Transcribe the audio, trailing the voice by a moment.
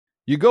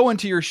You go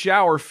into your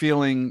shower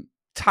feeling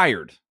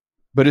tired,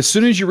 but as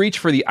soon as you reach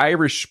for the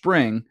Irish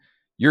Spring,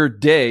 your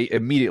day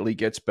immediately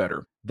gets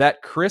better.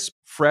 That crisp,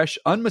 fresh,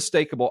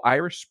 unmistakable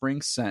Irish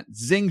Spring scent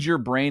zings your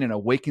brain and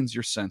awakens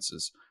your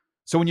senses.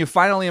 So when you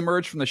finally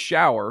emerge from the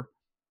shower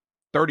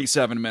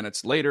 37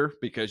 minutes later,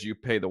 because you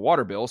pay the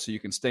water bill so you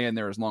can stay in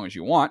there as long as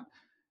you want,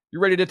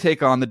 you're ready to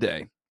take on the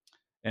day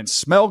and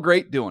smell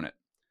great doing it.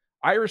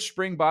 Irish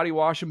Spring Body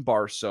Wash and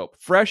Bar Soap.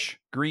 Fresh,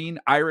 green,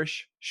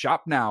 Irish.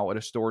 Shop now at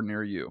a store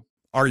near you.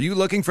 Are you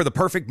looking for the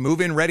perfect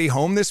move-in ready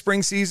home this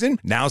spring season?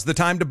 Now's the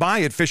time to buy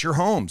at Fisher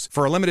Homes.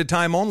 For a limited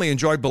time only,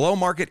 enjoy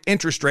below-market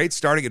interest rates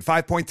starting at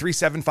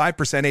 5.375%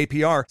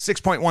 APR,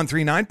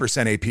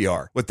 6.139%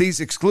 APR. With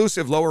these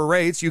exclusive lower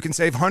rates, you can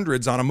save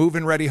hundreds on a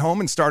move-in ready home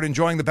and start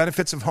enjoying the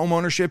benefits of home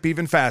ownership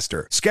even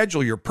faster.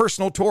 Schedule your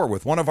personal tour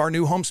with one of our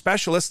new home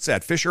specialists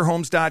at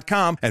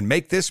FisherHomes.com and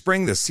make this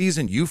spring the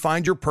season you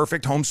find your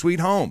perfect home sweet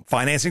home.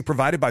 Financing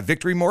provided by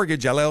Victory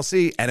Mortgage,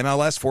 LLC,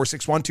 NMLS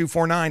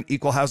 461249,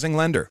 Equal Housing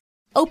Lender.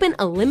 Open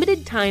a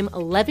limited-time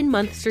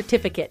 11-month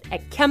certificate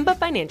at Kemba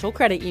Financial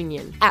Credit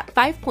Union. At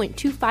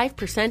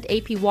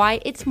 5.25%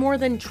 APY, it's more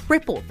than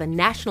triple the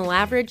national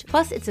average,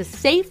 plus it's a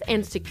safe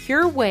and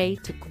secure way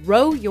to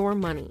grow your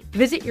money.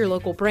 Visit your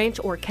local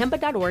branch or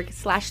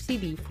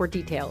kemba.org/CD for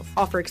details.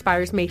 Offer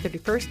expires May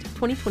 31st,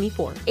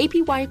 2024.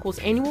 APY equals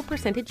annual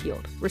percentage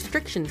yield.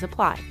 Restrictions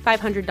apply.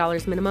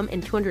 $500 minimum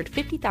and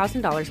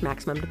 $250,000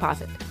 maximum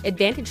deposit.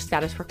 Advantage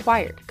status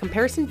required.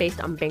 Comparison based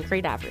on bank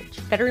rate average.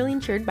 Federally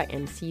insured by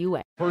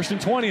NCUA. First and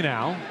 20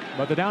 now,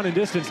 but the down and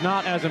distance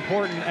not as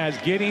important as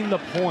getting the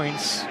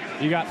points.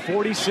 You got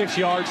 46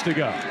 yards to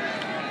go.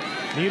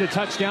 Need a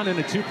touchdown and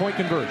a two-point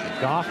conversion.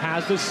 Goff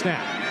has the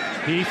snap.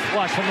 He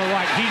flush from the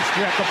right. He's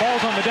stripped. The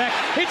ball's on the deck.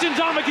 It's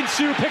Ndamukong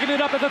Suh picking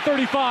it up at the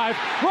 35,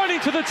 running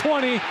to the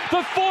 20.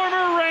 The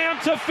former Ram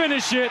to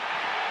finish it.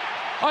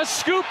 A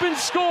scoop and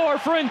score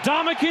for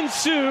Ndamukong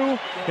Suh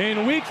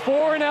in Week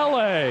 4 in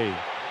L.A.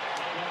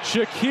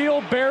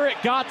 Shaquille Barrett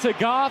got to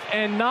Goff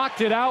and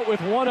knocked it out with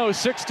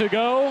 1:06 to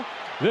go.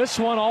 This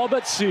one all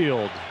but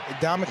sealed.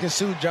 Ndamukong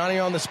Suh, Johnny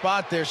on the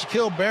spot there.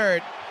 Shaquille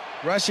Barrett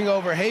rushing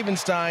over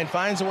Havenstein,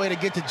 finds a way to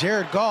get to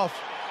Jared Goff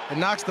and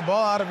knocks the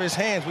ball out of his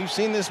hands. We've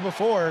seen this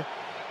before.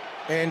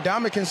 And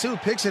Ndamukong Suh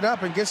picks it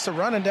up and gets to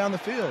running down the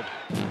field.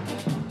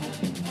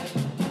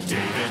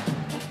 David.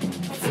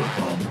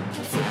 Football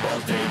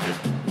David.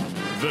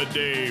 The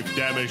Dave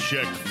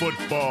Dameshek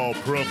Football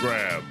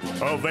Program.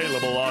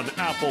 Available on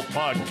Apple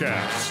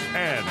Podcasts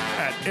and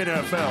at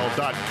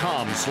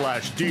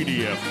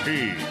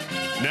NFL.com/DDFP.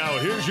 Now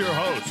here's your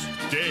host,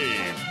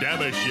 Dave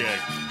Dameshek.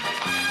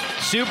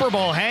 Super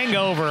Bowl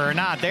hangover or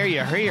not, there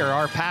you hear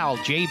our pal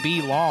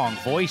JB Long,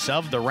 voice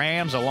of the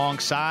Rams,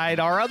 alongside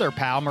our other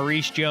pal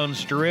Maurice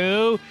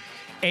Jones-Drew.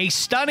 A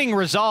stunning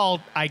result,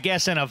 I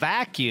guess, in a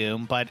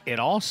vacuum, but it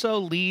also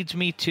leads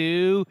me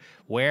to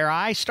where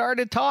I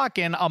started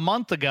talking a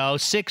month ago,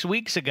 6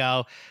 weeks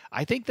ago.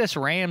 I think this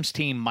Rams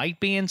team might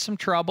be in some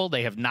trouble.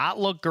 They have not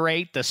looked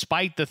great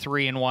despite the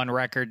 3-1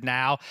 record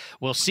now.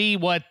 We'll see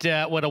what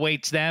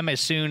awaits them as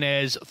soon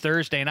as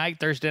Thursday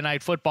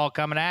night football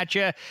coming at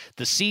you.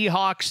 The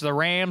Seahawks, the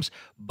Rams,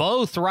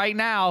 both right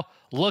now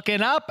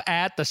looking up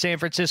at the San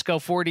Francisco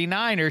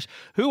 49ers.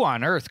 Who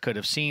on earth could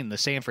have seen the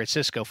San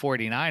Francisco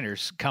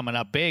 49ers coming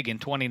up big in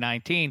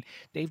 2019?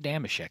 Dave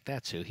Dameshek,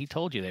 that's who. He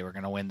told you they were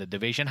going to win the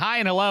division. Hi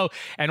and hello,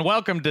 and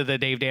welcome to the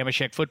Dave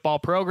Dameshek Football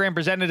Program,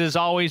 presented as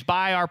always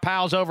by our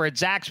pals over at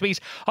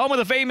Zaxby's, home of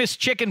the famous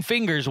chicken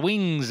fingers,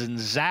 wings, and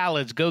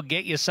salads. Go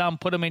get you some,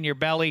 put them in your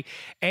belly.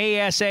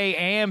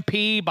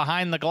 ASAMP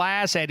behind the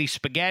glass, Eddie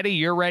Spaghetti,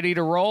 you're ready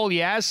to roll,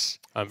 yes?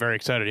 I'm very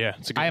excited, yeah.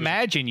 I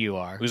imagine you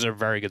are. It was a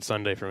very good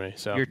Sunday for me.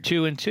 So you're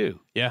 2-2.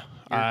 Yeah.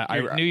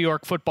 Your New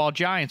York Football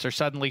Giants are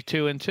suddenly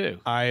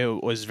 2-2. I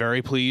was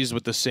very pleased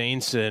with the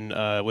Saints and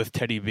with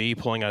Teddy B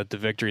pulling out the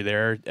victory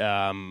there.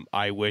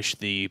 I wish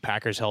the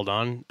Packers held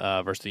on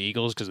versus the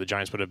Eagles because the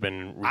Giants would have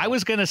been. I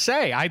was going to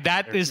say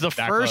that is the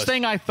first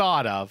thing I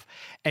thought of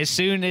as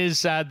soon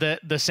as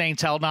the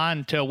Saints held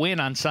on to win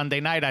on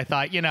Sunday night. I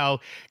thought,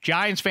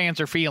 Giants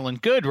fans are feeling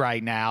good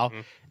right now.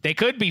 Mm-hmm. They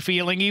could be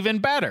feeling even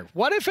better.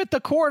 What if at the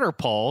quarter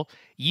poll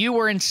you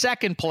were in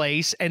second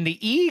place and the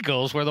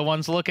Eagles were the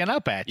ones looking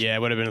up at you? Yeah,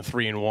 it would have been a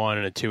 3-1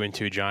 and a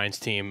 2-2 Giants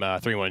team,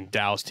 3-1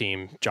 Dallas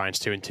team, Giants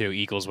 2-2.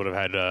 Eagles would have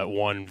had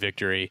one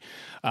victory.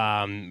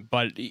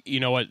 But you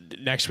know what?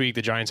 Next week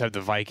the Giants have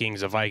the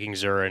Vikings. The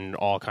Vikings are in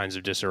all kinds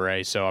of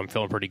disarray, so I'm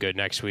feeling pretty good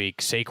next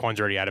week. Saquon's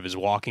already out of his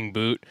walking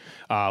boot.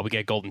 We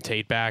get Golden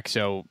Tate back,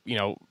 so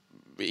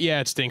yeah,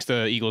 it stinks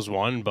the Eagles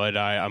won, but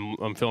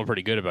I'm feeling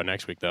pretty good about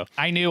next week, though.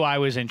 I knew I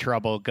was in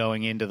trouble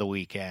going into the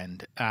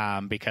weekend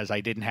because I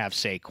didn't have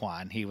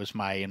Saquon. He was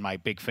in my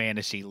big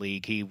fantasy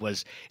league.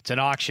 It's an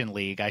auction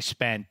league. I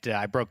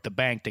broke the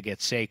bank to get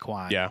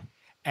Saquon. Yeah.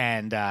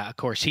 And, of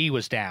course, he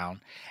was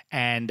down.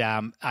 And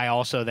I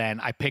also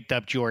I picked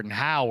up Jordan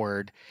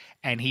Howard,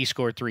 and he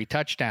scored 3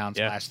 touchdowns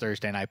last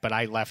Thursday night, but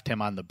I left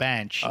him on the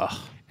bench. Ugh.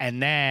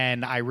 And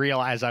then I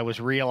realized I was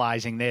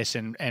realizing this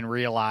and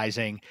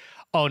realizing,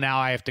 oh, now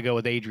I have to go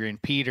with Adrian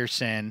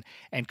Peterson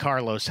and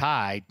Carlos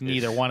Hyde.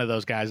 Neither one of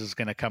those guys is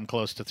going to come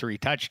close to 3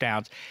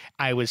 touchdowns.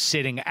 I was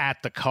sitting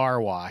at the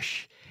car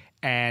wash,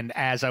 and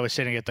as I was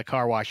sitting at the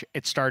car wash,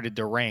 it started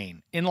to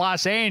rain in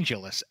Los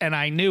Angeles, and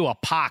I knew a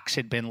pox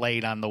had been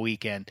laid on the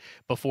weekend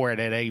before it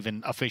had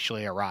even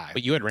officially arrived.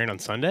 But you had rain on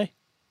Sunday?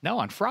 No,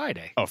 on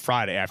Friday. Oh,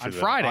 Friday after on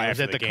Friday, I was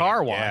at the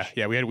car wash.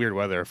 Yeah, we had weird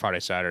weather Friday,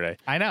 Saturday.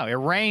 I know. It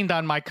rained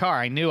on my car.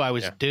 I knew I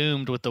was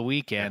doomed with the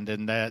weekend,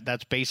 and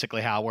that's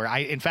basically how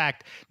in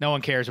fact, no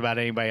one cares about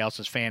anybody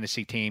else's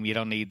fantasy team. You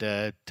don't need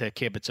to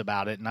kibitz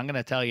about it. And I'm going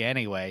to tell you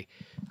anyway,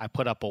 I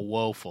put up a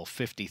woeful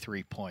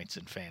 53 points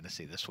in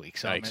fantasy this week,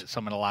 so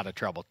I'm in a lot of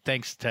trouble.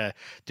 Thanks to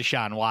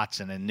Deshaun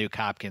Watson and Nuke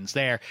Hopkins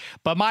there.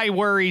 But my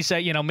worries,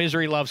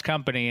 misery loves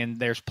company, and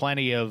there's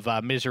plenty of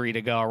misery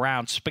to go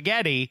around.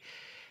 Spaghetti.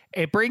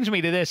 It brings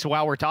me to this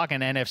while we're talking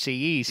NFC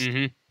East.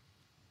 Mm-hmm.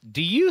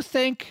 Do you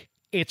think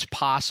it's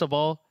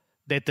possible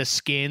that the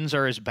Skins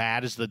are as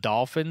bad as the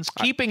Dolphins?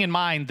 Keeping in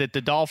mind that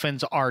the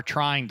Dolphins are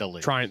trying to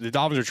lose. The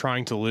Dolphins are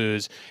trying to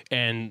lose,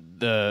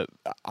 and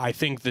I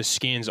think the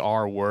Skins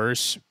are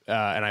worse.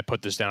 And I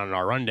put this down in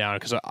our rundown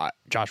because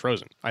Josh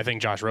Rosen. I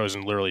think Josh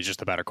Rosen literally is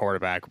just a better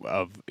quarterback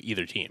of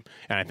either team,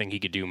 and I think he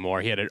could do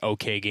more. He had an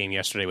okay game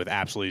yesterday with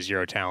absolutely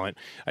zero talent.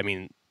 I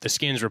mean, the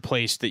Skins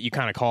replaced that. You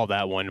kind of called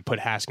that one to put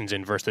Haskins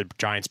in versus the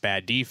Giants'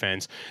 bad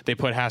defense. They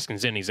put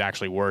Haskins in. He's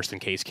actually worse than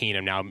Case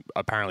Keenum. Now,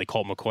 apparently,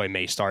 Colt McCoy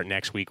may start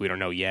next week. We don't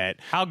know yet.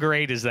 How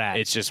great is that?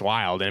 It's just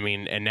wild. I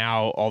mean, and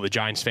now all the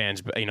Giants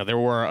fans, there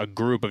were a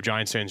group of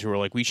Giants fans who were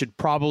like, we should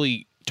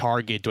probably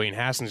target Dwayne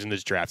Haskins in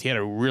this draft. He had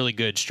a really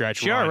good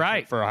stretch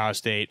run for Ohio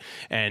State,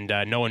 and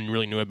no one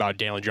really knew about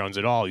Daniel Jones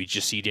at all. You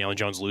just see Daniel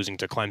Jones losing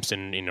to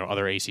Clemson,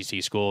 other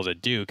ACC schools at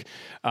Duke,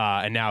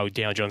 and now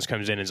Daniel Jones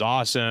comes in is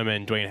awesome,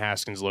 and Dwayne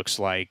Haskins looks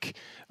like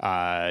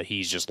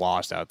he's just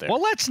lost out there.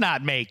 Well, let's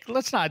not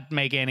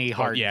make any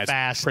hard,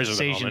 fast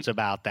decisions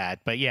about that.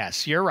 But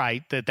yes, you're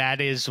right that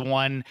is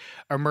one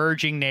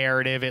emerging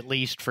narrative, at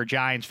least for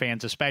Giants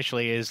fans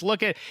especially, is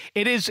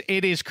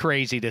it is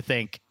crazy to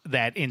think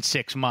that in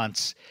 6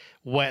 months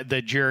what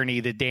the journey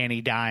that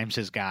Danny Dimes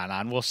has gone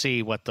on. We'll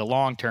see what the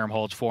long term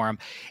holds for him.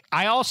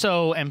 I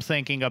also am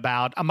thinking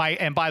about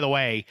and by the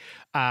way,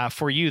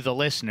 for you, the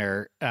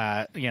listener,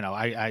 I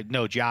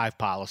know Jive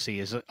policy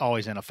is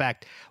always in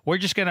effect. We're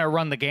just going to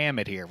run the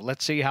gamut here.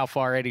 Let's see how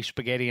far Eddie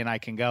Spaghetti and I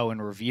can go in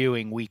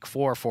reviewing week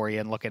 4 for you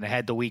and looking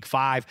ahead to week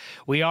 5.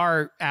 We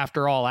are,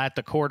 after all, at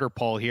the quarter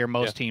pole here.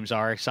 Most teams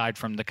are, aside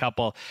from the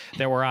couple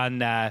that were on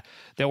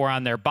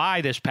their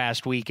bye this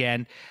past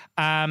weekend.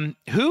 What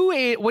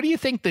do you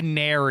think the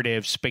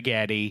narrative,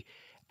 Spaghetti,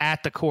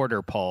 at the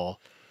quarter pole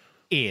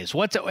is?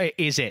 Let's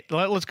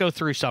go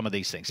through some of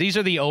these things. These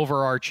are the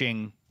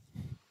overarching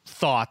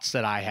thoughts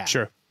that I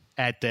have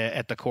at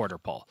the quarter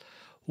pole.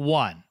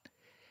 1,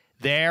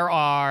 there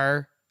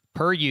are,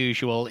 per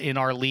usual, in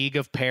our league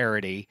of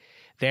parity,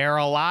 there are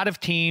a lot of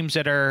teams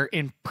that are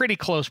in pretty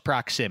close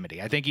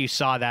proximity. I think you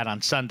saw that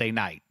on Sunday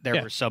night.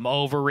 There was some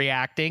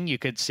overreacting, you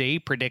could see,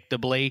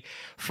 predictably,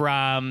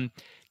 from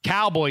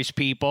Cowboys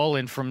people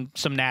and from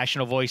some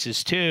national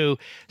voices too,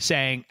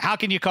 saying, how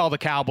can you call the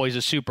Cowboys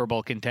a Super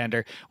Bowl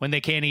contender when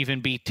they can't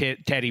even beat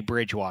Teddy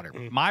Bridgewater?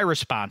 My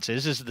response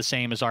is the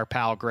same as our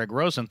pal Greg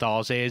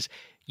Rosenthal's, is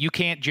you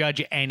can't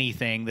judge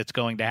anything that's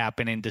going to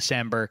happen in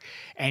December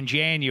and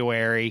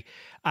January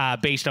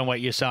based on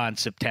what you saw in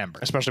September.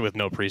 Especially with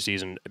no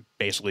preseason,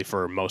 basically,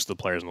 for most of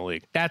the players in the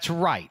league. That's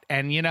right.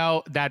 And,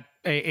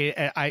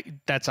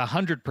 that's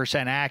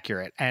 100%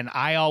 accurate. And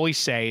I always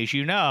say, as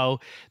you know,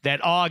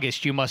 that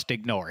August you must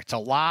ignore. It's a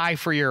lie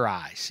for your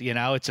eyes.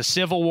 It's a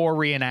Civil War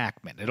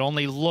reenactment. It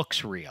only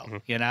looks real.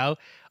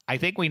 I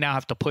think we now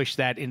have to push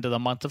that into the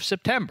month of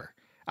September.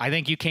 I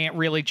think you can't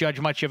really judge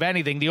much of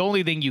anything. The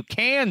only thing you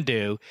can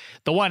do,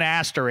 the one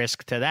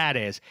asterisk to that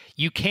is,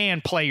 you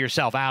can play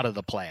yourself out of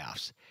the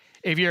playoffs.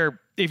 If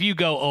you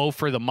go 0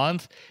 for the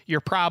month, you're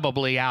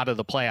probably out of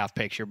the playoff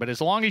picture. But as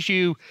long as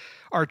you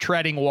are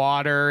treading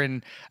water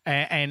and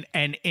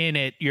in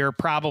it, you're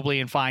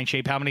probably in fine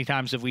shape. How many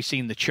times have we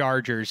seen the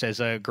Chargers, as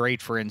a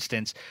great, for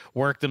instance,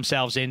 work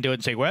themselves into it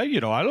and say, well,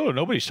 I don't know,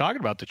 nobody's talking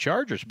about the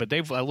Chargers, but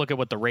they've look at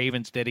what the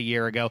Ravens did a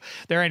year ago.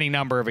 There are any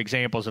number of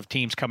examples of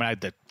teams coming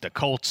out. The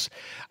Colts,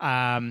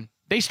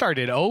 they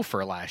started 0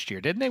 for last year,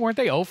 didn't they? Weren't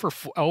they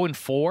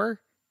 0-4?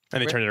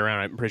 And they turned it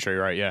around. I'm pretty sure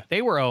you're right, yeah.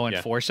 They were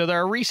 0-4. So there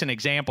are recent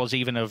examples,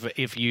 even of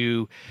if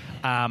you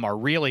are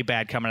really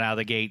bad coming out of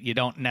the gate, you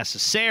don't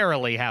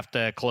necessarily have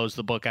to close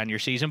the book on your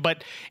season.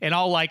 But in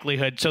all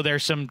likelihood, so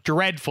there's some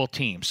dreadful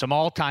teams, some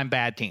all-time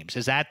bad teams.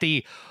 Is that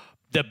the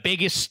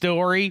biggest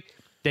story?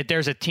 That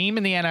there's a team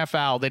in the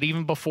NFL that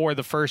even before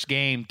the first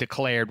game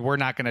declared, we're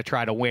not going to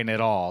try to win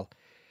at all.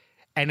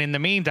 And in the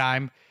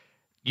meantime,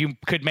 you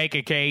could make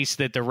a case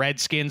that the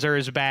Redskins are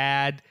as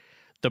bad,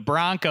 The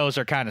Broncos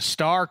are kind of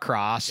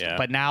star-crossed,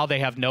 but now they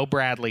have no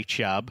Bradley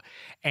Chubb,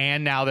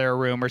 and now there are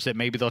rumors that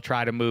maybe they'll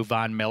try to move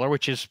Von Miller,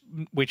 which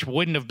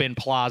wouldn't have been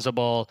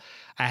plausible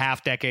a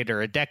half decade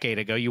or a decade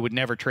ago. You would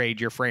never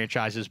trade your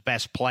franchise's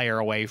best player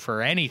away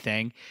for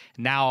anything.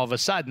 Now, all of a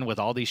sudden, with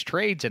all these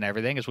trades and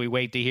everything, as we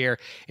wait to hear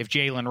if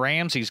Jalen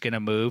Ramsey's going to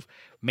move,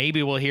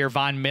 maybe we'll hear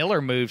Von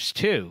Miller moves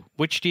too.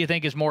 Which do you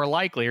think is more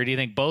likely, or do you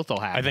think both will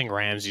happen? I think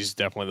Ramsey's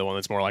definitely the one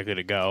that's more likely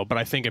to go, but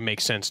I think it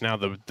makes sense now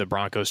the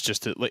Broncos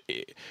just to,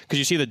 because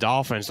you see the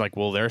Dolphins like,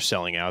 well, they're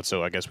selling out,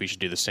 so I guess we should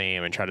do the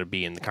same and try to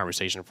be in the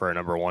conversation for a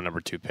number 1, number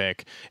 2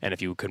 pick. And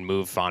if you could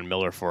move Von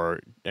Miller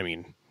for, I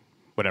mean,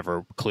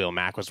 whatever Khalil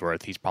Mack was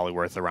worth, he's probably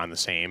worth around the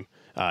same,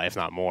 if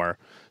not more.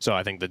 So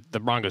I think that the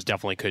Broncos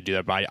definitely could do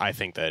that, but I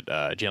think that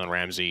Jalen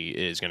Ramsey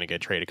is going to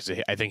get traded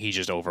because I think he's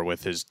just over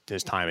with his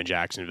time in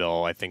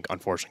Jacksonville. I think,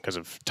 unfortunately, because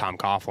of Tom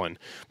Coughlin,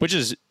 which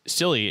is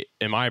silly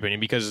in my opinion,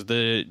 because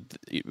the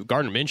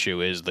Gardner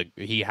Minshew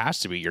he has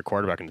to be your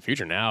quarterback in the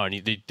future now,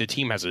 and the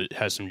team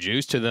has some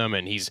juice to them,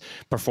 and he's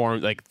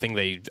performed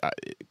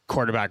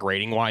quarterback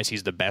rating wise,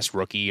 he's the best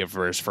rookie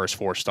for his first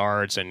 4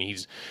 starts, and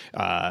he's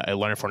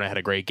Leonard Fournette had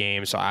a great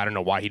game, so I don't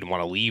know why he'd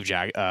want to leave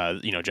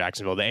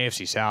Jacksonville. The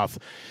AFC South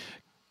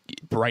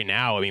right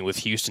now, I mean, with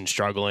Houston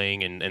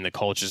struggling and the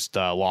Colts just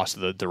lost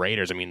to the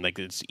Raiders, I mean, like,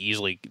 it's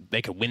easily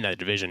they could win that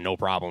division, no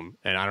problem.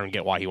 And I don't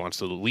get why he wants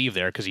to leave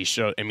there, because he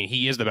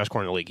is the best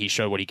corner in the league. He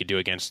showed what he could do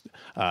against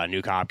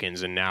Nuke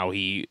Hopkins, and now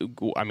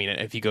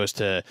if he goes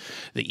to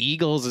the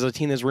Eagles as a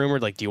team that's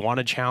rumored, like, do you want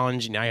to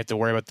challenge? Now you have to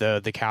worry about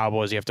the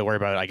Cowboys. You have to worry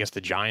about, I guess,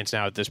 the Giants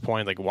now at this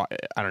point. Like, why,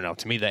 I don't know.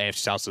 To me, the AFC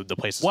South is the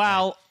place.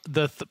 Well,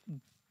 the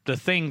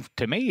thing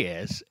to me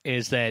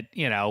is that,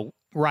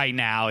 right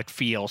now it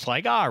feels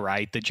like, all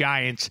right, the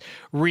Giants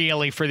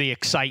really, for the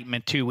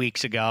excitement 2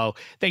 weeks ago,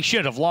 they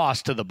should have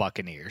lost to the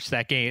Buccaneers.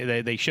 That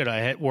game, they should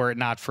have, were it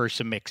not for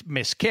some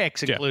missed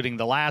kicks, including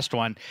the last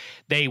one,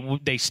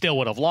 they still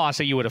would have lost.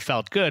 You would have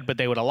felt good, but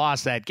they would have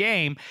lost that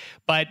game.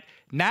 But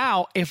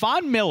now, if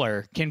Von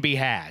Miller can be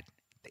had,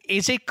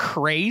 is it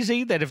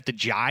crazy that if the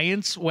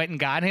Giants went and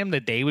got him,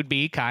 that they would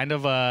be kind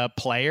of a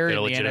player in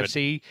the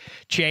NFC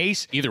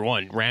chase? Either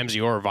one,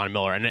 Ramsey or Von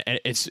Miller. And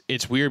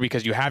it's weird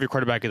because you have your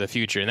quarterback of the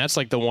future, and that's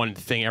like the one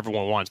thing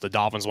everyone wants. The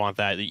Dolphins want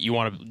that. You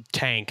want to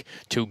tank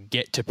to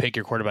get to pick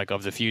your quarterback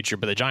of the future,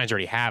 but the Giants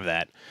already have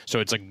that. So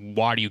it's like,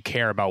 why do you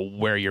care about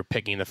where you're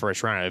picking in the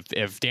first round?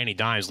 If Danny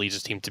Dimes leads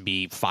his team to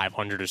be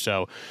 500 or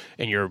so,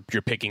 and you're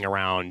picking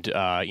around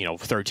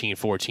 13,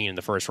 14 in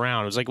the first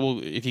round, it's like, well,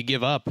 if you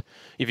give up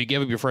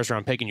your first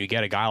round pick and you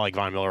get a guy like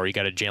Von Miller or you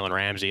get a Jalen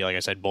Ramsey, like I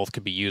said, both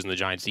could be used in the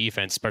Giants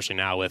defense, especially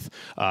now with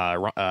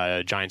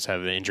Giants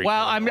have an injury.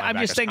 Well, I'm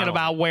just thinking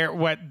about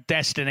what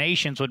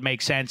destinations would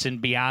make sense,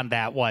 and beyond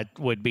that, what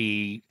would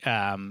be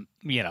a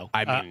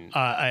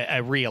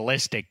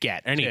realistic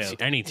get.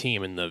 Any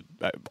team in the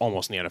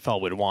almost in the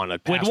NFL would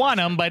want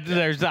them, but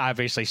there's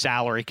obviously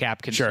salary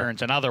cap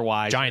concerns and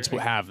otherwise. Giants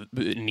would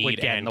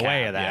get in the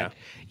way of that. Yeah.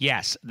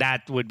 Yes,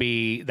 that would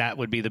be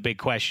the big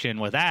question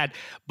with that,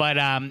 but.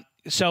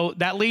 So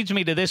that leads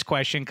me to this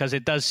question, because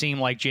it does seem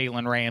like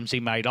Jalen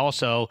Ramsey might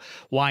also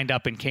wind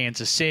up in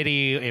Kansas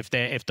City if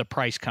the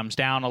price comes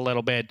down a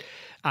little bit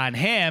on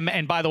him.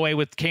 And by the way,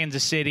 with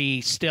Kansas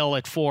City still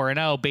at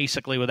 4-0,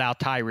 basically without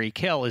Tyreek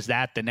Hill, is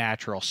that the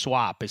natural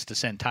swap, is to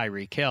send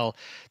Tyreek Hill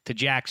to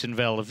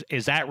Jacksonville?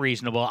 Is that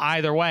reasonable?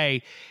 Either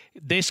way,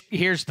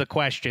 here's the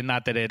question,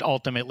 not that it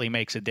ultimately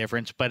makes a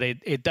difference, but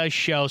it does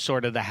show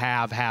sort of the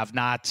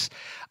have-nots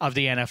of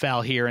the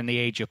NFL here in the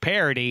age of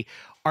parity.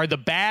 Are the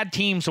bad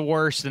teams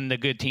worse than the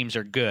good teams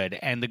are good?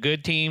 And the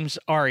good teams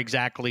are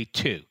exactly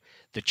 2.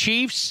 The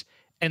Chiefs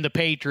and the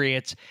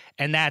Patriots,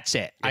 and that's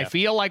it. Yeah. I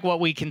feel like what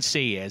we can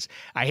see is,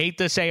 I hate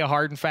to say a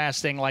hard and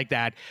fast thing like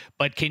that,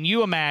 but can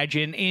you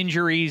imagine,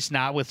 injuries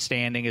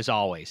notwithstanding as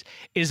always,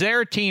 is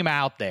there a team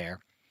out there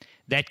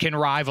that can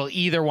rival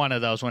either one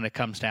of those when it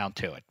comes down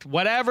to it?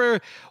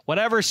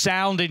 Whatever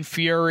sound and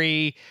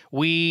fury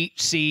we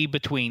see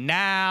between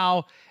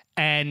now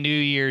and New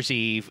Year's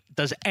Eve,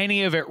 does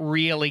any of it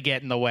really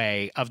get in the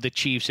way of the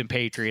Chiefs and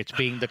Patriots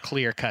being the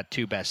clear-cut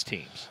 2 best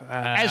teams?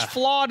 As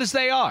flawed as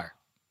they are.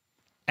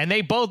 And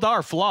they both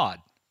are flawed.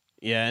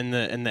 Yeah, in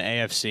the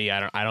AFC,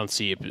 I don't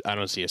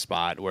see a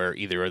spot where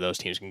either of those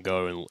teams can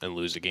go and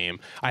lose a game.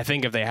 I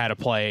think if they had to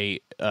play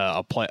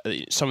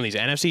some of these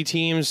NFC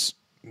teams,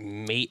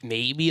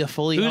 maybe a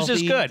fully healthy.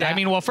 Who's as good? I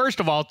mean, well, first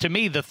of all, to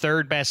me, the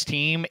third best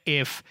team,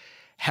 if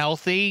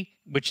healthy,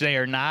 which they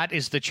are not,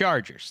 is the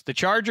Chargers. The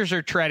Chargers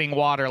are treading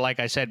water,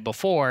 like I said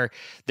before.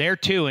 They're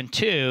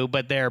 2-2,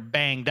 but they're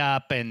banged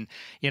up, and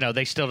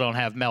they still don't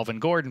have Melvin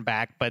Gordon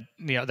back, but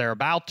they're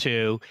about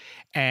to.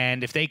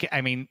 And if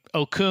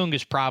Okung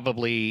is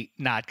probably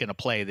not going to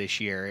play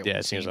this year. Yeah,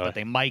 it seems but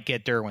they might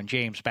get Derwin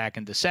James back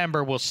in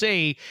December. We'll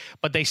see.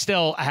 But they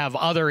still have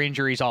other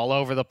injuries all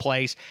over the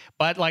place.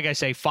 But like I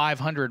say,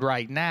 500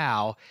 right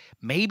now.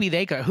 maybe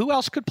they could. Who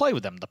else could play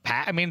with them?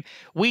 I mean,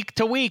 week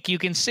to week, you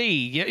can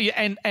see.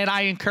 And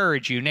I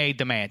encourage you, Nate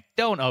Demand,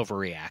 don't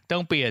overreact.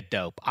 Don't be a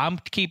dope. I'm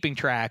keeping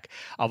track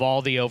of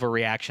all the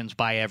overreactions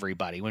by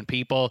everybody. When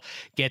people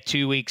get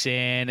 2 weeks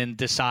in and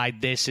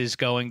decide this is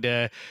going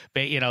to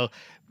be,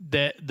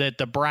 that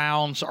the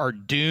Browns are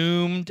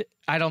doomed.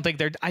 I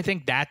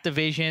think that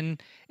division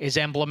is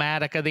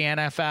emblematic of the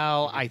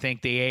NFL. I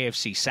think the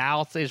AFC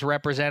South is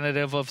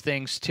representative of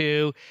things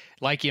too.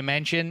 Like you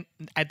mentioned,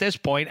 at this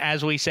point,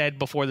 as we said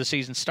before the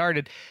season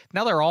started,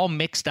 now they're all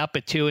mixed up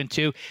at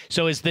 2-2.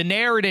 So is the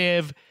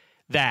narrative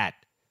that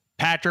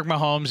Patrick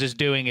Mahomes is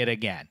doing it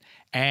again,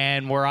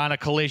 and we're on a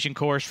collision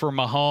course for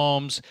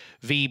Mahomes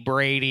v.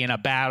 Brady in a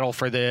battle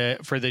for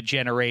the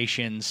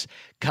generations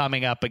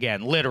coming up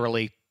again,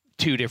 literally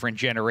 2 different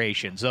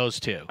generations, those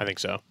two. I think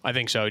so. I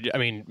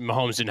mean,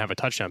 Mahomes didn't have a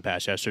touchdown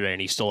pass yesterday,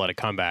 and he still had a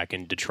comeback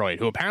in Detroit,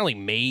 who apparently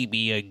may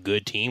be a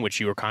good team, which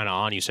you were kind of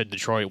on. You said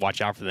Detroit,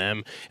 watch out for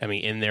them. I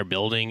mean, in their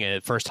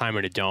building, first time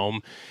in a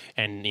dome,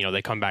 and,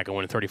 they come back and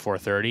win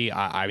 34-30.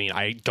 I mean,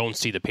 I don't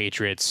see the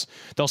Patriots.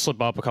 They'll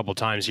slip up a couple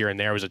times here and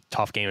there. It was a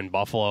tough game in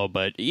Buffalo,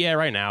 but yeah,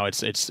 right now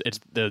it's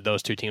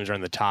those 2 teams are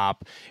in the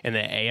top. And the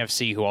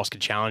AFC, who else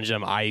could challenge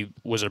them? I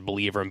was a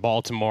believer in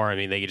Baltimore. I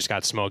mean, they just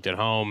got smoked at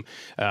home.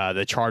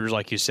 The Chargers,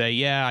 like you say,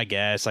 yeah, I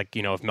guess,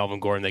 if Melvin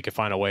Gordon, they could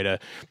find a way to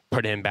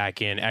put him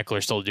back in.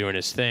 Eckler's still doing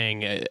his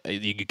thing.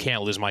 You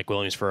can't lose Mike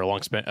Williams for a long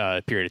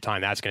period of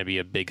time. That's going to be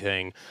a big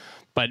thing.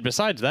 But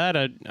besides that,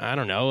 I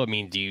don't know. I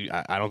mean,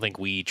 I don't think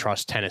we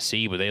trust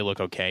Tennessee, but they look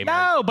okay.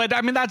 No, but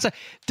I mean,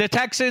 the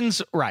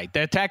Texans, right?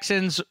 The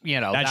Texans,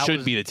 that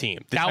should be the team.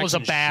 That was a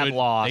bad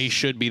loss. They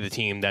should be the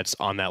team that's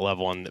on that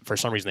level, and for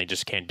some reason, they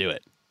just can't do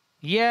it.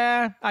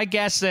 Yeah, I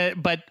guess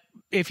that. But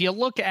if you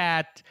look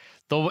at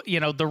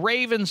the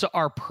Ravens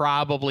are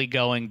probably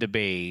going to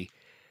be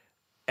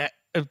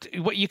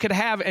what you could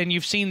have, and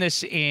you've seen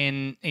this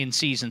in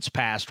seasons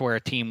past where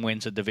a team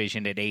wins a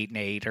division at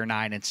 8-8 or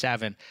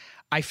 9-7.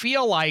 I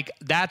feel like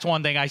that's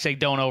one thing I say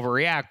don't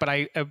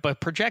overreact, but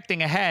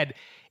projecting ahead,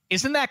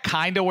 isn't that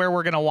kind of where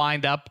we're going to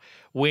wind up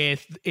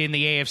with in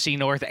the AFC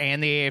North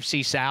and the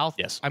AFC South?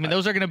 Yes. I mean,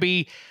 those are going to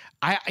be.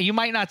 You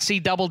might not see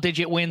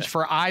double-digit wins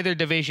for either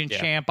division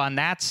champ on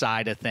that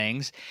side of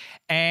things,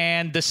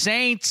 and the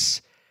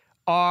Saints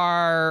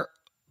are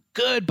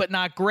good but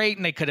not great,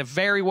 and they could have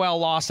very well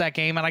lost that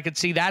game, and I could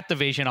see that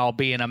division all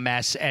being a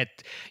mess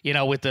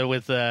with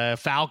the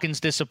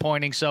Falcons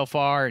disappointing so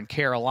far, and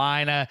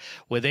Carolina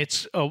with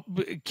its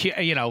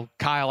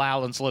Kyle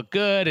Allen's look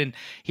good, and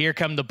here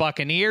come the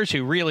Buccaneers,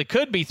 who really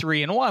could be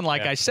 3-1.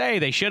 I say,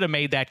 they should have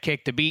made that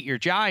kick to beat your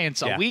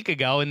Giants a week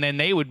ago, and then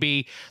they would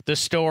be the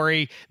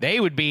story. They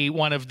would be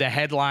one of the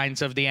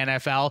headlines of the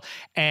NFL,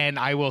 and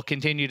I will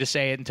continue to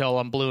say it until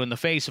I'm blue in the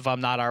face if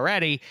I'm not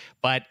already,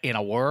 but in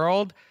a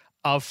world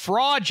of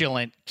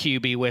fraudulent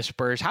QB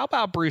whispers, how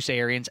about Bruce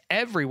Arians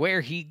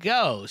everywhere he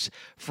goes,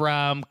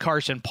 from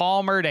Carson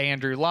Palmer to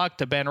Andrew Luck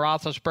to Ben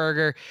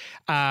Roethlisberger,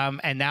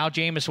 and now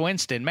Jameis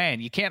Winston?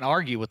 Man, you can't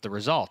argue with the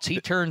results. He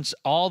turns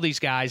all these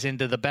guys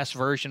into the best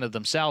version of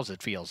themselves,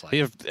 it feels like.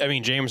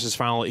 Jameis is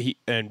finally,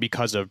 and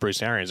because of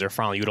Bruce Arians, they're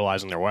finally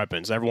utilizing their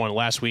weapons. Everyone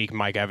last week,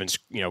 Mike Evans,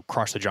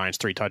 crushed the Giants,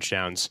 3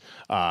 touchdowns,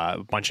 a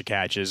bunch of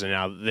catches, and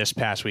now this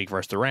past week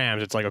versus the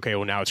Rams, it's like, okay,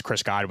 well, now it's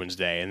Chris Godwin's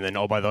day, and then,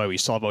 oh, by the way, we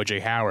still have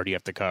O.J. Howard you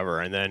have to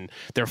cover, and then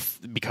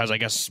because I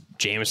guess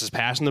Jameis is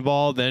passing the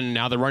ball, then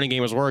now the running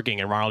game was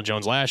working, and Ronald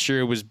Jones last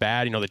year was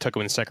bad. They took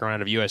him in the second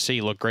round of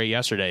USC, looked great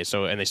yesterday,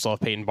 and they still have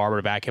Peyton Barber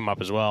to back him up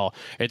as well.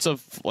 It's a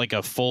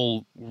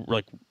full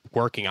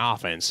working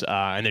offense,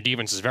 and their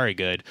defense is very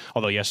good,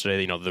 although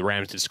yesterday the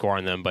Rams did score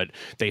on them, but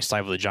they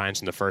stifled the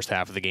Giants in the first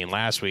half of the game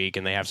last week,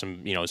 and they have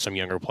some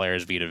younger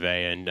players, Vita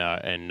Vea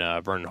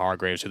and Vernon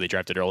Hargraves, who they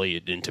drafted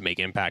early to make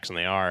impacts, and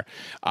they are.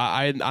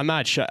 I'm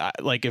not sure,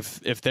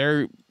 if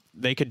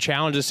they could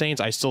challenge the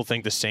Saints. I still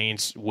think the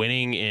Saints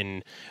winning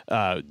in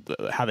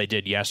how they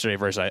did yesterday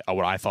versus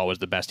what I thought was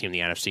the best team in the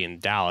NFC in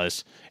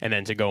Dallas, and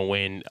then to go and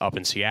win up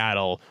in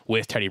Seattle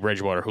with Teddy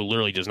Bridgewater, who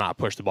literally does not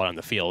push the ball down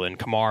the field, and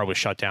Kamara was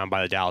shut down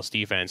by the Dallas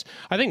defense.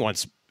 I think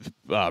once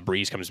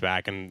Breeze comes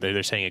back, and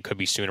they're saying it could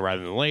be sooner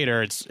rather than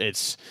later,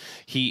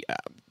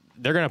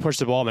 they're going to push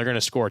the ball and they're going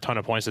to score a ton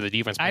of points to the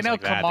defense. I know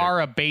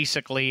Kamara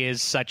basically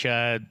is such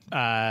a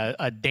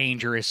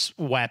dangerous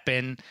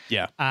weapon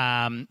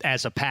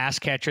as a pass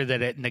catcher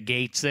that it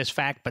negates this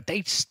fact, but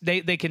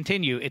they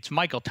continue. It's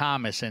Michael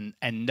Thomas and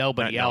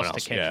nobody else to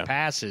catch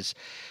passes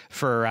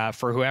for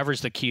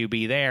whoever's the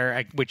QB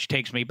there, which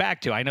takes me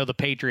back to, I know the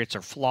Patriots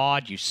are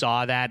flawed. You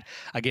saw that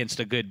against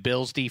a good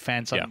Bills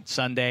defense on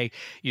Sunday.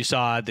 You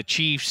saw the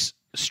Chiefs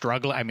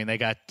struggle. I mean, they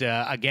got,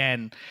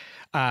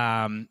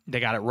 they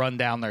got it run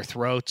down their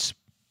throats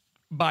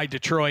by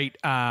Detroit.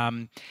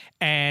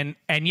 And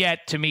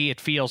yet, to me,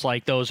 it feels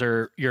like those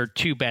are your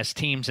 2 best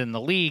teams in the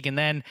league. And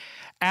then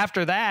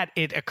after that,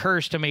 it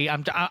occurs to me,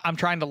 I'm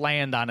trying to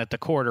land on at the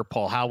quarter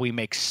pole, how we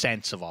make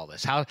sense of all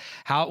this.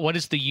 What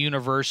is the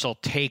universal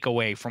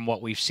takeaway from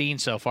what we've seen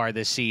so far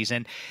this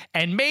season?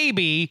 And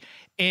maybe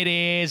it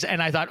is,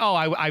 and I thought,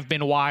 I've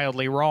been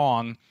wildly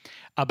wrong.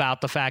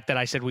 about the fact that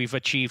I said we've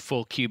achieved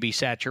full QB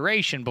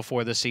saturation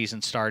before the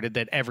season started,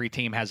 that every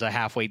team has a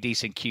halfway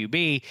decent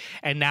QB,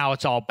 and now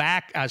it's all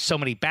so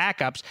many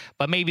backups.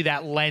 But maybe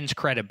that lends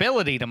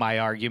credibility to my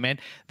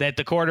argument that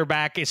the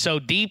quarterback is so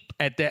deep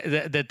that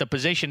the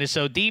position is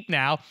so deep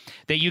now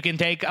that you can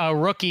take a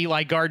rookie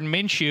like Gardner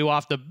Minshew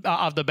off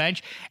the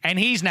bench, and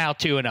he's now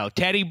 2-0.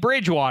 Teddy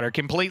Bridgewater,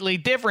 completely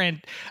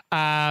different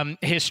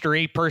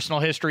personal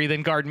history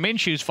than Gardner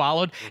Minshew's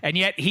followed, and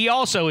yet he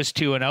also is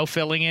 2-0,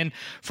 filling in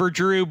for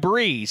Drew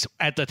Brees.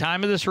 At the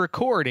time of this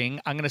recording,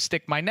 I'm going to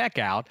stick my neck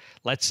out.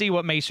 Let's see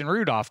what Mason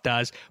Rudolph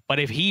does. But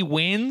if he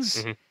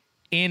wins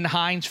in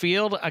Heinz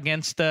Field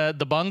against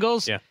the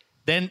Bungles,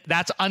 then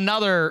that's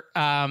another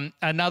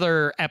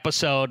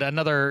episode,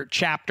 another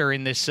chapter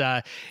in this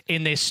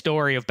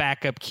story of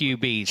backup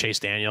QBs. Chase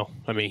Daniel.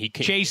 I mean,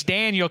 Chase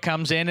Daniel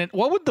comes in, and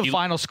what would the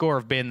final score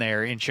have been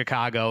there in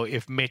Chicago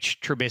if Mitch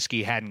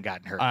Trubisky hadn't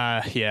gotten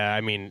hurt? Yeah,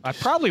 I mean,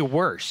 probably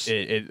worse.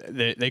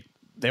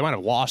 They might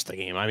have lost the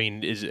game. I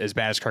mean, as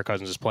bad as Kirk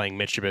Cousins is playing,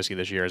 Mitch Trubisky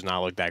this year has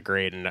not looked that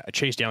great. And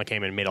Chase Daniel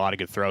came in and made a lot of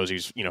good throws.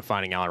 He's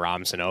finding Allen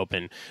Robinson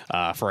open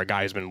for a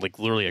guy who's been like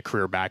literally a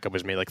career backup,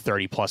 has made like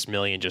 $30+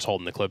 million just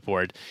holding the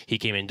clipboard. He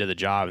came into the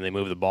job and they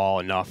moved the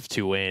ball enough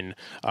to win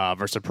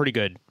versus a pretty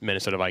good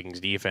Minnesota Vikings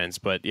defense.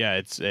 But yeah,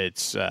 it's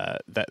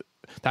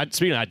that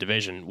speaking of that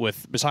division,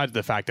 besides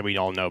the fact that we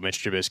all know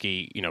Mitch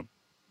Trubisky,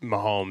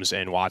 Mahomes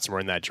and Watson were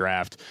in that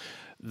draft,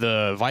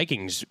 the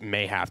Vikings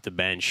may have to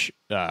bench.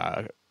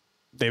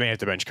 They may have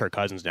to bench Kirk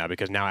Cousins now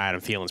because now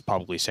Adam Thielen's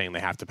publicly saying they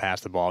have to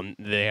pass the ball.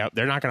 They're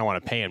not going to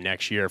want to pay him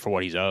next year for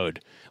what he's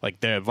owed. Like,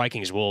 the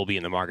Vikings will be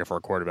in the market for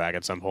a quarterback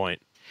at some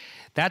point.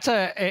 That's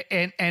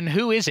and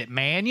who is it?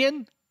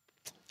 Mannion?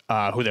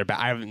 Who they're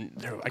back?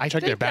 I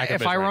checked their backup.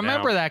 If I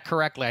remember that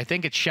correctly, I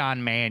think it's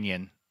Sean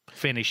Mannion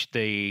finished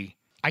the.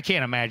 I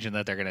can't imagine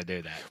that they're going to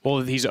do that.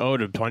 Well, he's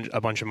owed a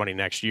bunch of money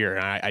next year,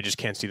 and I just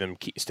can't see them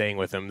staying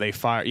with him. They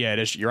fired. Yeah, it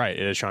is. You're right.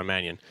 It is Sean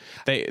Mannion.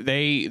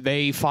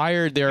 They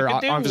fired their.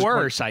 They could do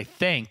worse, I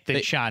think,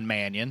 than Sean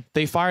Mannion.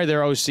 They fired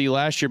their OC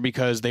last year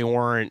because they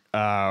weren't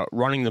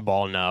running the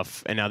ball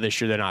enough, and now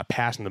this year they're not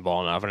passing the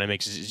ball enough, and it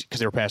makes because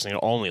they were passing it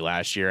only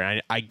last year.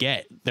 And I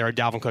get their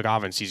Dalvin Cook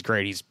offense. He's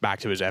great. He's back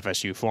to his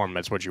FSU form.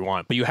 That's what you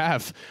want. But you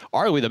have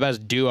arguably the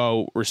best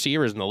duo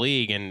receivers in the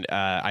league, and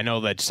I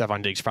know that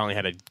Stephon Diggs finally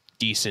had a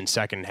decent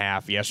second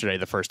half yesterday,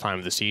 the first time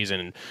of the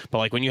season. But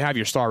like when you have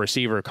your star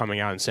receiver coming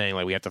out and saying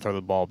like we have to throw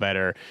the ball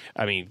better,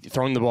 I mean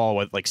throwing the ball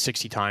with like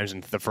 60 times in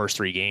the first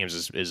 3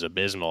 games is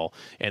abysmal.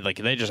 And like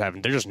there's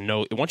just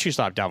no, once you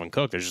stop Dalvin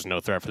Cook, there's just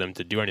no threat for them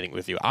to do anything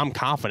with you. I'm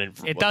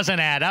confident. It doesn't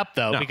add up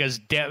though, because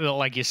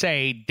like you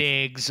say,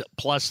 Diggs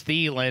plus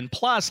Thielen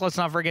plus let's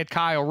not forget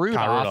Kyle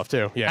Rudolph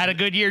too. Yeah, had a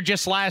good year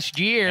just last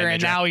year,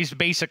 and now he's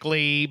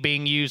basically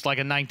being used like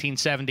a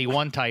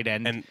 1971 tight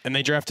end. And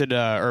they drafted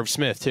Irv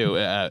Smith too.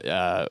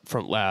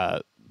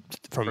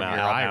 From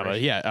Alabama,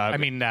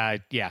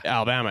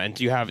 Alabama, and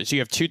you have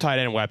 2 tight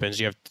end weapons,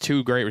 you have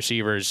 2 great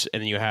receivers,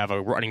 and then you have a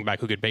running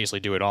back who could basically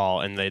do it all,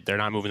 and they're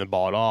not moving the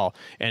ball at all.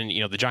 And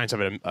the Giants have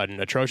an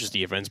atrocious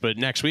defense, but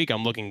next week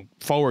I'm looking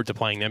forward to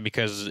playing them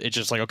because it's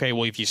just like, okay,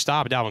 well if you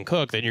stop Dalvin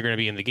Cook, then you're going to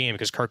be in the game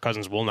because Kirk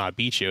Cousins will not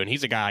beat you, and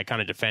he's a guy I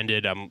kind of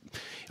defended.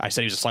 I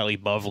said he was slightly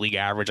above league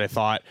average, I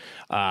thought,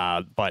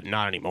 but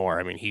not anymore.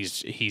 I mean,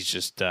 he's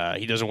just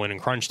he doesn't win in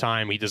crunch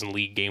time, he doesn't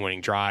lead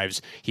game-winning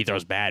drives, he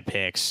throws bad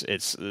picks.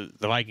 It's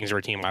the Vikings are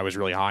a team I was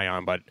really high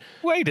on, but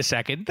wait a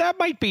second, that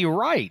might be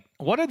right.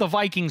 What are the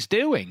Vikings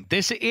doing?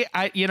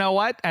 You know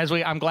what?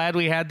 I'm glad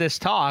we had this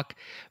talk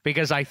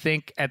because I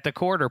think at the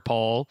quarter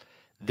poll,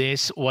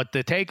 what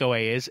the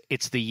takeaway is,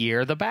 it's the year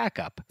of the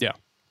backup. Yeah,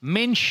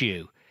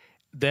 Minshew,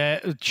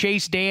 the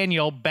Chase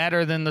Daniel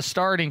better than the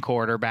starting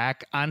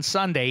quarterback on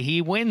Sunday.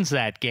 He wins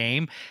that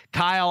game.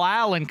 Kyle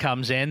Allen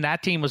comes in.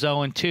 That team was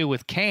 0-2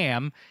 with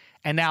Cam,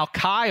 and now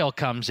Kyle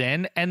comes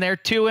in, and they're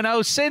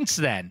 2-0 since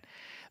then.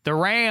 The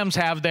Rams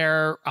have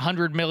their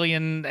 $100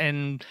 million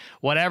and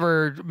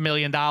whatever $1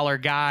 million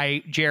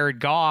guy, Jared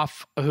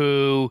Goff,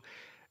 who,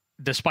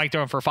 despite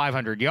throwing for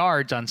 500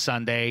 yards on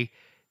Sunday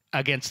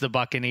against the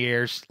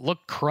Buccaneers,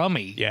 looked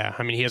crummy. Yeah,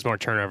 I mean, he has more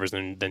turnovers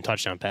than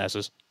touchdown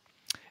passes.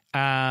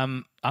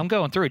 I'm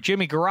going through it.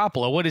 Jimmy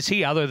Garoppolo, what is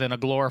he other than a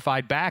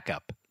glorified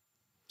backup?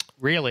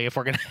 Really, if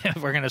we're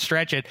gonna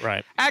stretch it,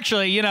 right?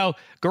 Actually,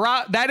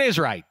 that is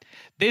right.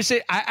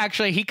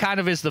 He kind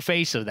of is the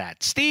face of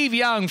that. Steve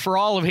Young, for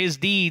all of his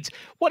deeds,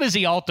 what is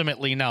he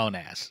ultimately known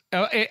as?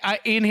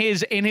 In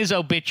his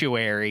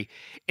obituary,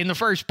 in the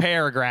first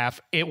paragraph,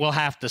 it will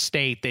have to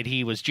state that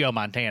he was Joe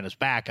Montana's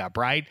backup,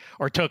 right?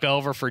 Or took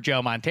over for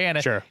Joe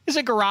Montana. Sure.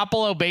 Isn't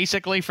Garoppolo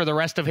basically for the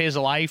rest of his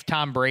life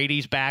Tom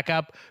Brady's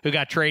backup who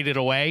got traded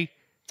away?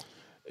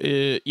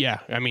 Yeah,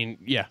 I mean,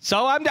 yeah.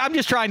 So I'm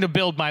just trying to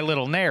build my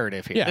little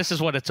narrative here. Yeah. This is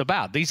what it's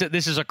about. This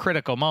is a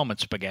critical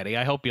moment, Spaghetti.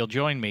 I hope you'll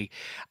join me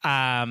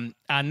on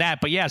that.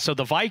 But yeah, so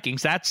the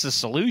Vikings, that's the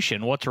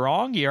solution. What's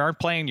wrong? You aren't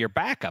playing your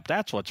backup.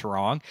 That's what's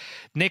wrong.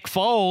 Nick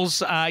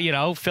Foles,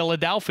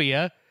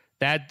 Philadelphia.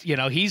 That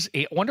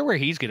I wonder where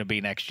he's going to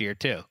be next year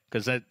too,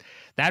 because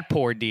that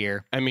poor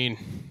dear. I mean,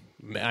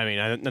 I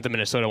mean, not that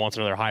Minnesota wants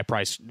another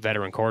high-priced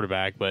veteran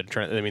quarterback, but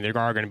I mean, there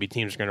are going to be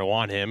teams going to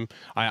want him.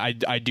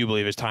 I do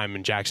believe his time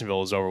in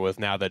Jacksonville is over with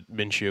now that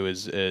Minshew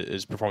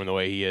is performing the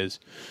way he is.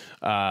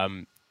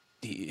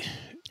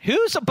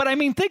 But I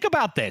mean, think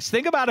about this.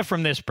 Think about it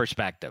from this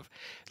perspective.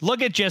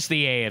 Look at just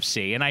the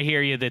AFC, and I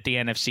hear you that the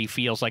NFC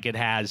feels like it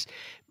has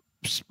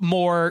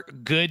more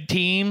good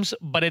teams,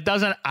 but it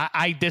doesn't.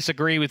 I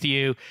disagree with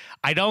you.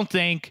 I don't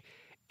think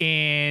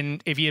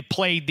if you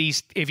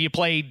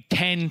played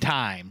 10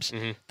 times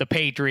the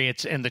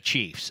Patriots and the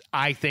Chiefs,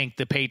 I think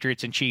the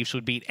Patriots and Chiefs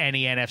would beat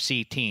any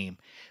NFC team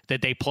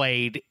that they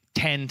played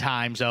 10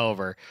 times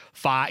over.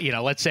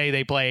 Let's say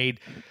they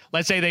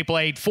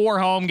played 4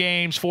 home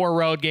games, 4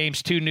 road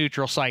games, 2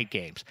 neutral site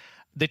games.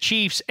 The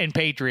Chiefs and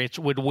Patriots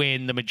would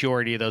win the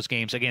majority of those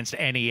games against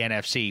any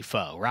NFC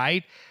foe,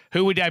 right?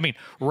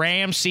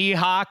 Rams,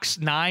 Seahawks,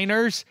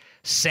 Niners,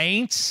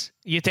 Saints.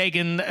 You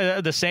taking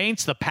the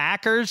Saints, the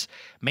Packers,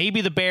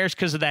 maybe the Bears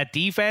because of that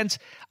defense.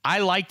 I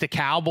like the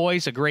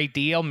Cowboys a great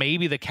deal.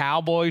 Maybe the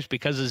Cowboys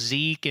because of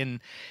Zeke, and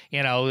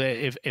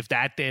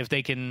if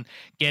they can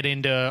get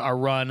into a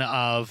run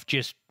of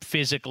just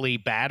physically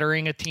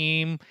battering a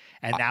team,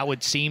 and that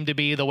would seem to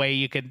be the way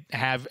you could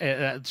have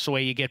the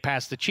way you get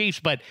past the Chiefs.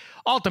 But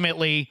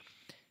ultimately,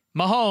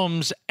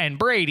 Mahomes and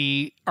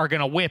Brady are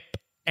going to whip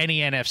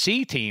any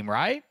NFC team,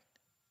 right?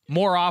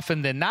 More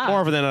often than not.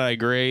 More often than not, I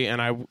agree.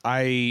 And I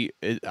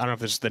don't know if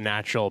this is the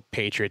natural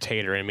Patriots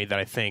hater in me that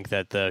I think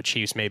that the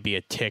Chiefs may be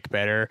a tick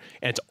better.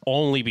 And it's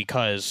only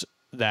because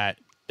that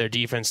their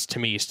defense, to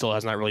me, still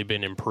has not really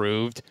been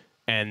improved.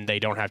 And they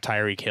don't have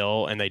Tyreek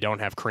Hill, and they don't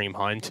have Kareem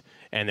Hunt,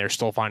 and they're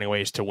still finding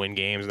ways to win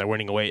games. And they're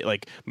winning away.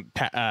 Like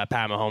Pat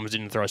Mahomes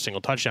didn't throw a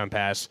single touchdown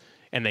pass,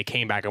 and they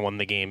came back and won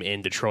the game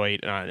in Detroit.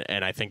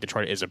 And I think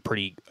Detroit is a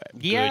pretty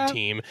good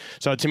team.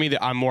 So to me,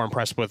 I'm more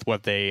impressed with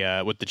what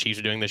the Chiefs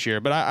are doing this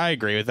year. But I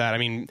agree with that. I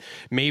mean,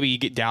 maybe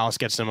Dallas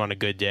gets them on a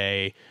good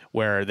day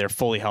where they're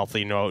fully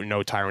healthy, no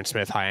Tyron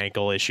Smith high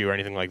ankle issue or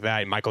anything like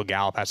that. Michael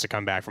Gallup has to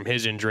come back from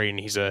his injury, and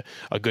he's a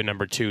good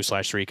number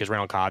 2/3 because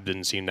Randall Cobb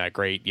didn't seem that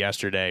great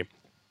yesterday.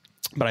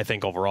 But I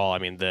think overall, I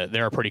mean,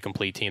 they're a pretty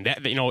complete team.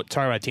 Talking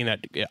about a team that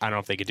I don't know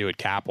if they could do it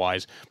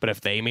cap-wise, but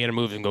if they made a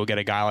move and go get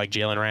a guy like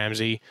Jalen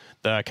Ramsey,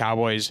 the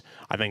Cowboys,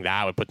 I think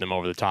that would put them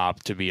over the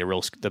top to be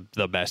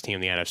the best team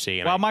in the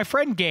NFC. And my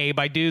friend Gabe,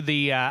 I do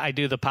the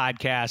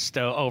podcast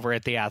over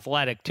at The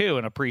Athletic too,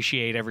 and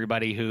appreciate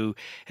everybody who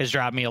has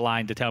dropped me a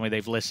line to tell me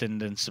they've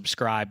listened and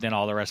subscribed and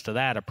all the rest of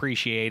that.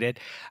 Appreciate it.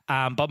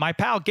 But my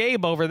pal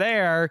Gabe over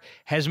there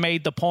has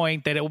made the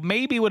point that it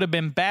maybe would have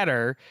been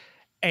better.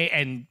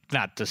 And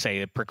not to say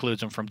it precludes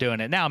them from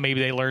doing it now. Maybe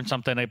they learned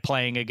something at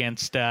playing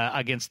against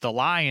the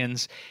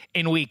Lions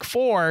in Week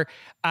 4.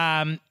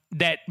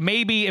 That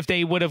maybe if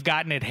they would have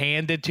gotten it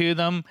handed to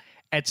them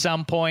at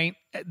some point,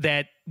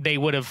 that they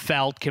would have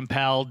felt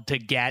compelled to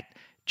get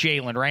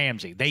Jalen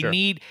Ramsey.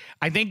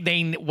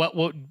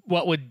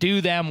 What would do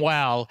them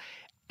well.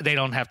 They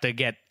don't have to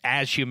get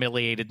as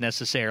humiliated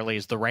necessarily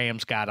as the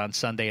Rams got on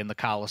Sunday in the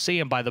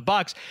Coliseum by the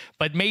Bucs,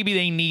 but maybe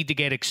they need to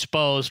get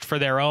exposed for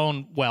their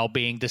own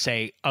well-being to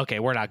say, okay,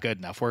 we're not good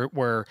enough.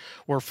 We're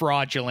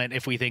fraudulent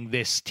if we think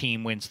this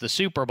team wins the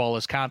Super Bowl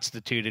as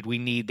constituted. We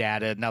need to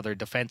add another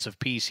defensive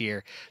piece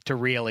here to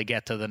really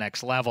get to the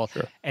next level.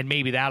 Sure. And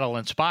maybe that'll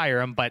inspire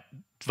them, but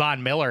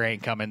Von Miller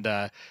ain't coming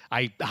to.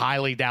 I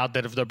highly doubt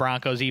that if the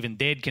Broncos even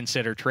did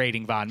consider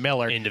trading Von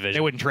Miller, they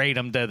wouldn't trade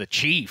him to the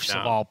Chiefs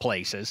of all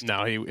places.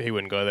 No, he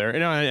wouldn't go there.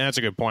 And that's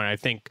a good point. I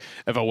think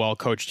of a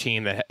well-coached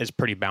team that is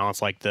pretty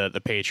balanced, like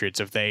the Patriots.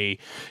 If they,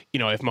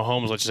 if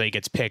Mahomes, let's say,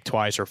 gets picked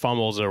twice or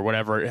fumbles or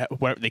whatever,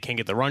 they can't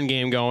get the run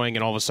game going,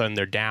 and all of a sudden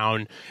they're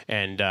down,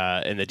 and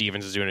the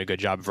defense is doing a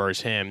good job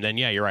versus him. Then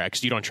you're right,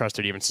 because you don't trust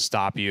their defense to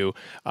stop you.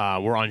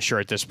 We're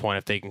unsure at this point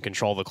if they can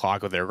control the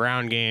clock with their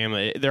ground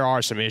game. There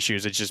are some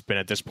issues. It's just been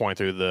at this point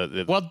through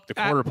the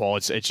quarter pole.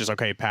 It's just,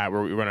 okay, Pat,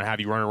 we're going to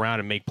have you run around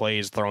and make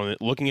plays,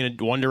 looking in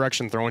one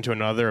direction, throwing to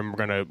another, and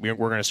we're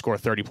going to score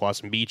 30 plus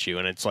and beat you.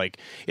 And it's like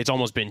it's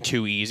almost been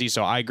too easy.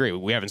 So I agree.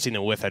 We haven't seen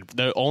them with it.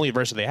 The only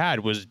versus they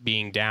had was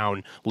being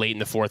down late in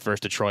the fourth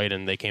versus Detroit,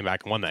 and they came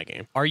back and won that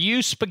game. Are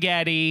you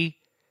spaghetti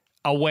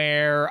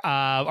aware?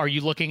 Are you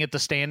looking at the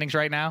standings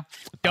right now?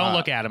 Don't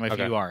look at them if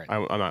you aren't.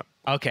 I'm not.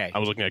 Okay. I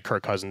was looking at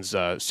Kirk Cousins'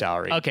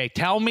 salary. Okay.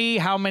 Tell me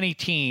how many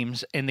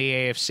teams in the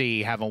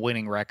AFC have a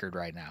winning record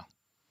right now.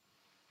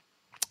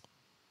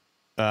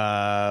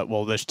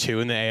 Well, there's 2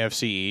 in the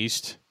AFC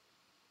East.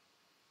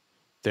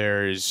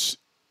 Is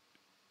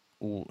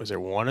there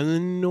 1 in the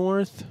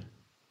North?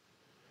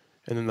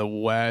 And then the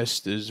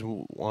West is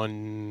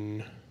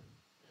 1.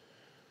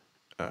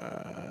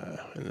 And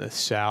the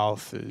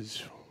South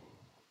is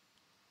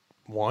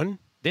 1.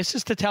 This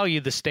is to tell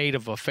you the state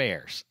of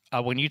affairs.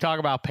 When you talk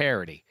about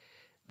parity,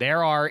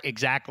 there are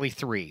exactly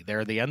 3. There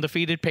are the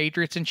undefeated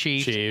Patriots and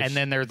Chiefs, and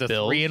then there are the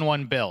Bills.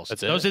 3-1 Bills.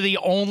 Those are the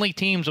only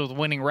teams with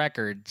winning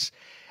records.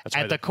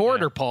 at the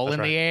quarter pole in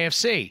the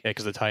AFC. Yeah,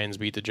 because the Titans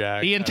beat the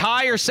Jags. The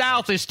entire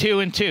South is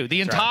 2-2.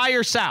 The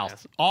entire South,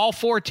 Yes. all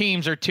 4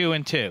 teams are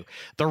 2-2.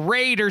 The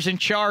Raiders and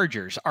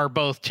Chargers are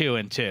both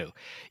 2-2.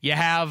 You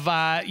have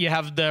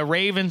the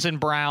Ravens and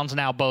Browns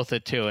now both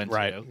at 2-2.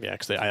 Right. Yeah,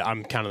 because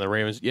I'm counting the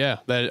Ravens. Yeah,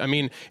 I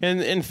mean,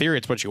 in theory,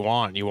 it's what you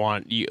want.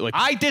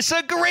 I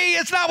disagree.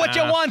 It's not what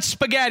you want,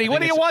 Spaghetti.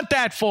 What do you want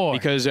that for?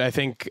 Because I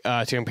think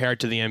to compare it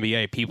to the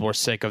NBA, people are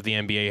sick of the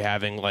NBA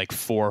having like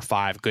 4 or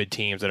 5 good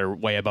teams that are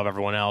way above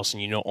everyone else,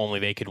 and only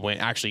they could win.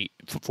 Actually,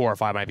 4 or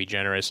 5 might be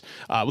generous.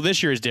 Well,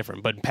 this year is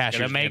different, but past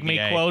years, make me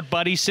NBA, quote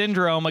Buddy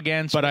Syndrome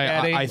again,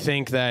 Spaghetti. But I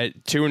think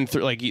that 2 and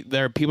 3, like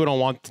people don't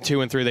want the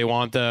 2 and 3. They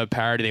want the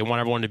parity. They want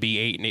everyone to be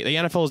 8 and 8. The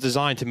NFL is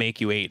designed to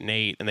make you 8 and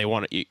 8, and they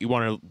want you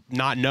want to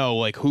not know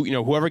like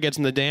whoever gets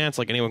in the dance,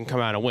 like anyone can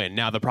come out and win.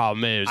 Now the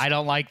problem is I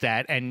don't like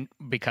that, and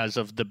because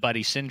of the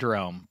Buddy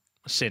Syndrome,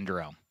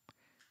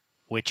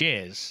 which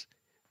is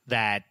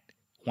that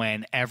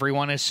when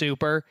everyone is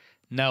super,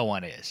 no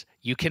one is.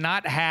 You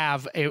cannot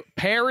have a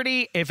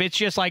parity if it's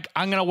just like,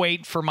 I'm going to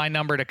wait for my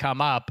number to come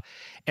up.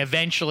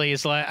 Eventually,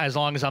 as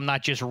long as I'm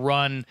not just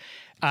run,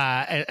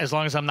 as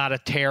long as I'm not a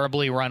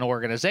terribly run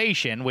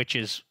organization, which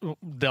is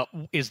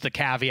the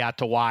caveat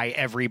to why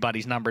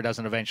everybody's number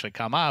doesn't eventually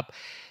come up.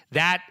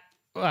 That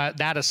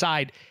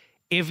aside,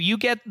 if you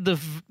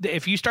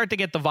start to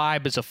get the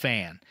vibe as a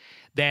fan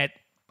that,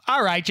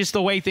 all right, just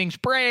the way things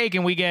break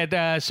and we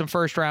get some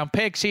first-round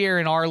picks here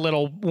and our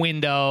little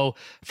window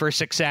for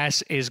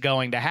success is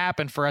going to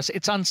happen for us,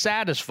 it's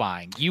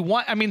unsatisfying.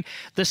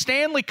 The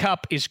Stanley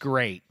Cup is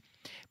great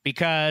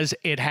because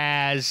it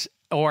has,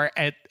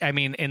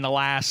 in the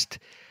last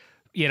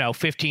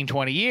 15,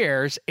 20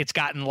 years, it's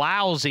gotten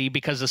lousy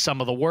because of some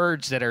of the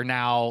words that are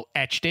now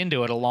etched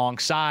into it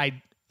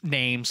alongside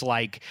names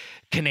like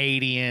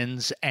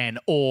Canadians and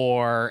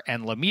Orr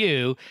and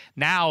Lemieux.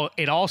 Now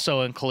it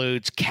also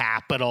includes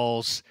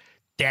Capitals,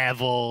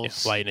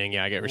 Devils, Lightning.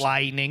 Yeah, I get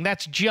Lightning.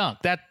 That's junk.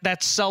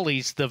 That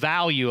sullies the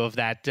value of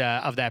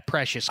that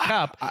precious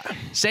cup.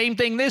 Same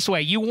thing this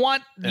way. You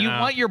want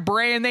your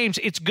brand names.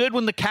 It's good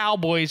when the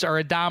Cowboys are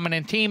a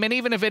dominant team, and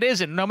even if it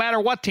isn't, no matter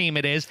what team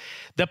it is,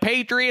 the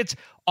Patriots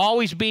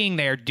always being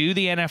there do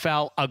the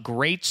NFL a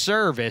great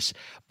service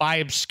by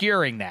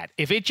obscuring that.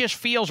 If it just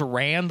feels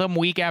random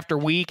week after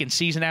week and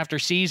season after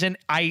season,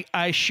 I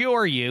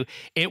assure you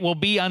it will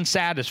be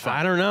unsatisfying.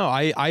 I don't know.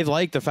 I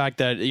like the fact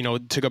that,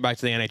 to go back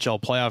to the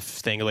NHL playoff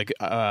thing, like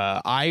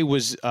I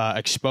was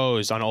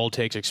exposed on Old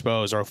Takes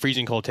Exposed, or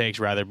Freezing Cold Takes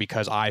rather,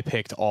 because I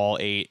picked all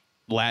 8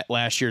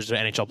 last year's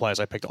NHL playoffs.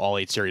 I picked all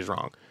 8 series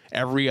wrong.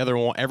 Every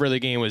other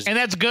game was, and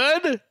that's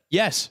good.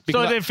 Yes.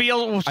 So they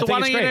feel. So why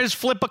don't you just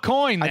flip a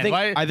coin? Then?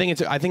 I think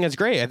it's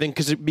great. I think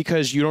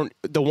because you don't,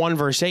 the 1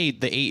 versus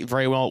 8, the 8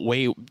 very well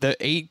the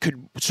 8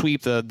 could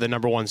sweep the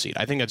number 1 seed.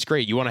 I think that's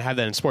great. You want to have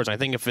that in sports. I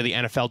think for the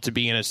NFL to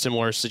be in a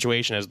similar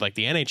situation as like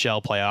the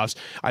NHL playoffs,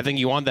 I think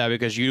you want that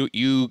because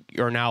you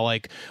are now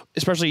like,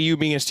 especially you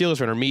being a Steelers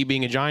fan or me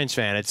being a Giants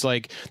fan, it's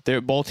like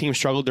both teams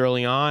struggled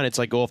early on. It's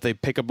like, if they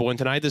pick up a win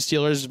tonight, the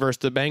Steelers versus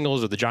the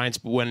Bengals, or the Giants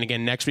win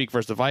again next week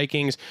versus the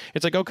Vikings.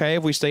 It's like, okay,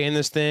 if we stay in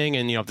this thing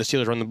and if the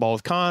Steelers run the ball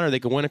with Connor, they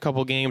can win a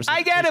couple games.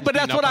 I get it, but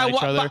that's what I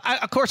want.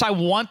 Of course, I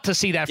want to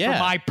see that for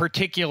my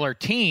particular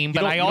team,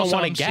 but I also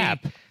want a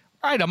gap.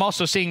 Right, I'm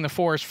also seeing the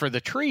forest for the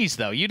trees,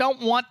 though. You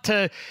don't want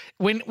to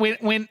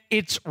when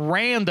it's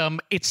random,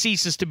 it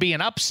ceases to be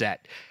an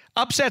upset.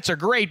 Upsets are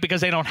great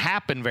because they don't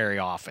happen very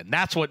often.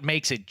 That's what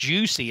makes it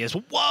juicy. Is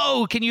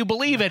whoa, can you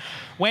believe it?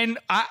 When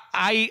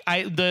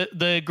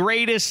the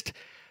greatest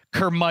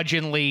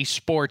curmudgeonly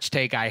sports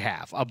take I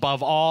have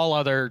above all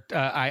other,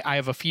 I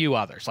have a few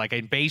others. Like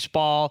in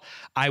baseball,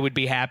 I would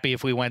be happy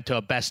if we went to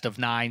a best of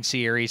 9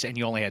 series and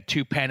you only had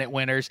 2 pennant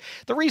winners.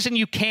 The reason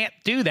you can't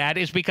do that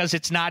is because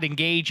it's not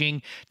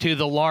engaging to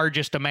the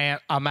largest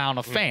amount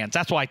of fans.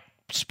 That's why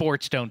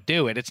sports don't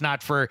do it. It's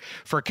not for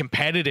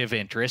competitive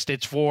interest.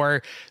 It's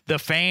for the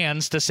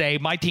fans to say,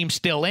 my team's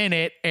still in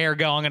it,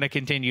 ergo I'm going to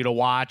continue to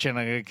watch and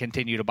I'm going to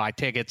continue to buy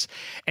tickets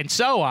and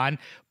so on.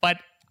 But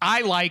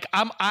I like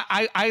a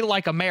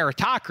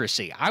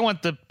meritocracy. I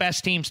want the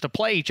best teams to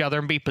play each other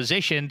and be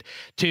positioned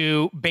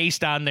to,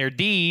 based on their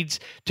deeds,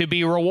 to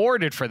be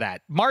rewarded for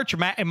that. But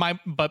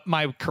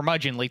my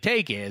curmudgeonly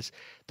take is,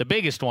 the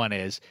biggest one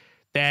is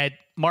that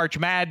March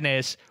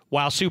Madness,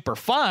 while super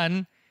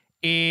fun,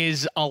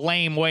 is a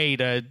lame way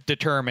to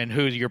determine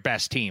who your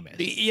best team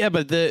is. Yeah,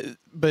 but the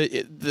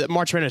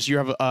March Madness, you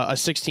have a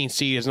 16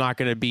 seed is not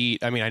going to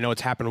beat. I mean, I know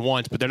it's happened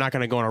once, but they're not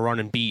going to go on a run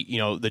and beat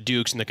the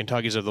Dukes and the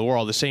Kentuckys of the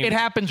world. The same. It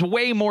happens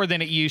way more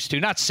than it used to.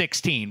 Not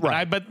 16,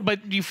 right?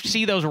 But you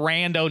see those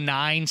rando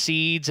 9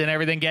 seeds and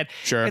everything get.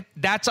 Sure.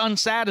 That's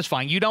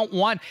unsatisfying. You don't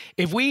want.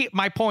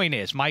 My point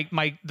is,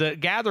 the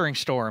gathering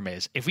storm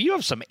is, if you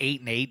have some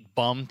 8-8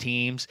 bum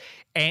teams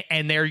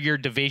and they're your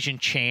division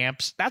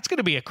champs, that's going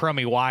to be a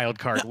crummy wild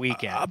card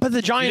weekend. But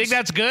the Giants. You think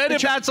that's good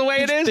if that's the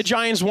way it is? The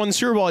Giants won the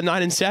Super Bowl at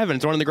 9-7.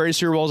 Ravens, one of the greatest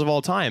Super Bowls of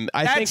all time.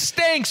 I think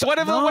stinks. What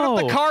if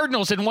the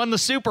Cardinals had won the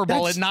Super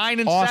Bowl at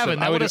 9-7? Awesome.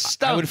 That would have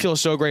stunk. I would feel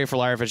so great for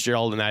Larry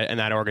Fitzgerald in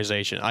that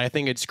organization. I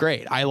think it's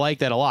great. I like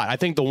that a lot. I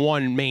think the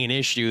one main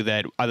issue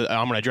that I'm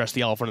going to address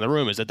the elephant in the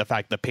room is that the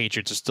fact that the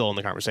Patriots are still in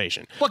the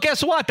conversation. Well,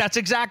 guess what? That's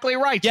exactly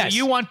right. Yes. So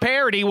you want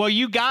parity. Well,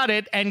 you got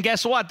it. And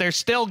guess what? There's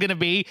still going to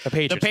be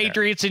the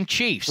Patriots and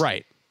Chiefs.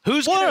 Right.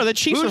 The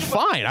Chiefs are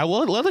fine. I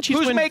will let the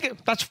Chiefs win.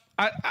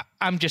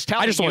 I'm just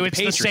telling you, it's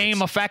the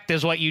same effect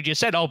as what you just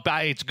said. Oh,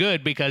 it's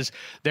good because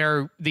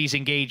they're these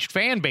engaged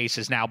fan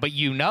bases now. But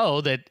you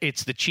know that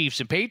it's the Chiefs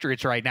and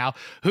Patriots right now.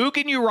 Who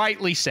can you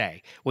rightly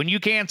say when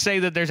you can't say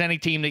that there's any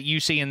team that you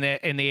see in the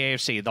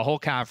AFC, the whole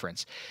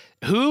conference?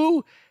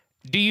 Who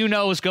do you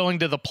know is going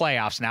to the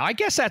playoffs now? I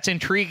guess that's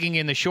intriguing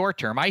in the short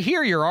term. I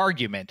hear your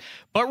argument,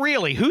 but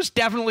really, who's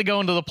definitely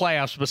going to the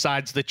playoffs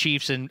besides the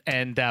Chiefs and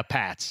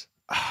Pats?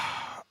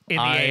 In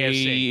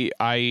the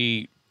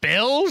AFC.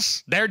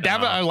 Bills? They're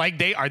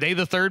definitely are they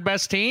the third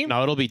best team?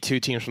 No, it'll be two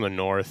teams from the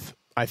North.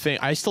 I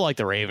still like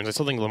the Ravens. I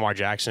still think Lamar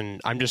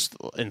Jackson, I'm just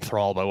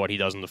enthralled by what he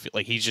does in the field.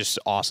 Like, he's just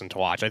awesome to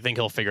watch. I think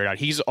he'll figure it out.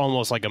 He's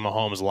almost like a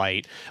Mahomes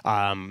light.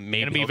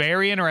 Maybe it'll be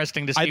very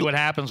interesting to see what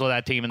happens with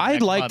that team in the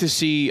I'd like month. to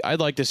see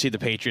the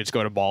Patriots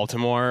go to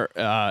Baltimore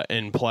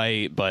and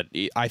play, but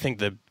I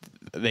think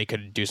they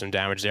could do some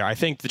damage there. I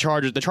think the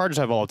Chargers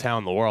have all the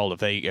talent in the world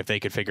if they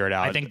could figure it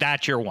out. I think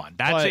that's your one.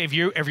 That's if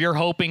you're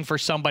hoping for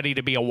somebody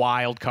to be a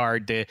wild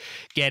card to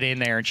get in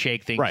there and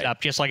shake things up,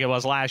 just like it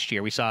was last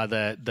year. We saw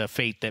the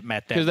fate that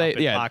met them in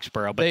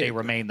Foxborough, but they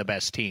remain the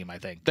best team. I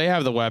think they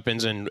have the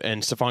weapons, and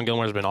Stephon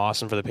Gilmore has been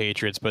awesome for the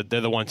Patriots. But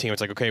they're the one team.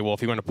 It's like, okay, well,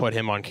 if you want to put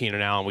him on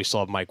Keenan Allen, we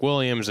still have Mike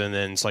Williams, and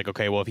then it's like,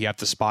 okay, well, if you have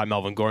to spot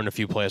Melvin Gordon a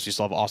few plays, we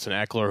still have Austin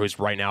Eckler, who's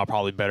right now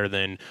probably better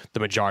than the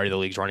majority of the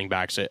league's running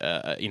backs,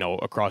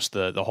 across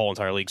the whole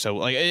entire league. So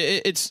like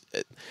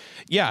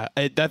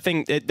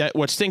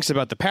what stinks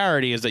about the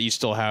parity is that you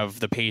still have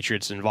the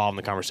Patriots involved in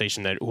the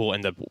conversation that will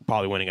end up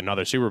probably winning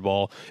another Super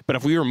Bowl. But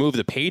if we remove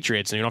the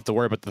Patriots and you don't have to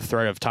worry about the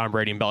threat of Tom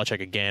Brady and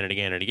Belichick again and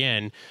again and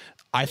again,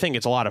 I think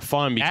it's a lot of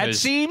fun because that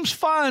seems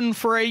fun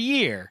for a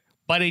year.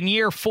 But in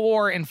year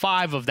 4 and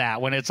 5 of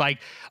that, when it's like,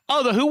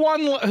 who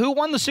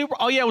won the Super?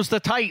 Oh yeah, it was the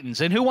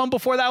Titans, and who won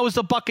before that was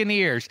the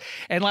Buccaneers,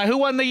 and like who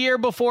won the year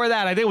before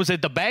that? I think was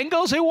it the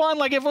Bengals who won.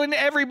 Like if when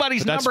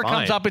everybody's number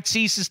comes up, it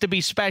ceases to be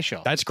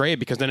special. That's great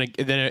because then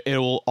it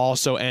will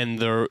also end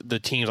the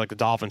teams like the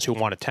Dolphins who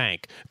want to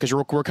tank because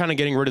we're kind of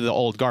getting rid of the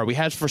old guard. We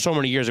had for so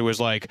many years it was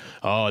like,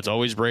 oh, it's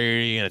always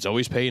Brady and it's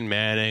always Peyton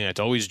Manning and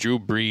it's always Drew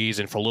Brees,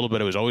 and for a little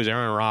bit it was always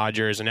Aaron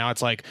Rodgers, and now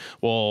it's like,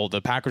 well,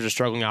 the Packers are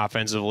struggling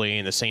offensively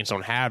and the Saints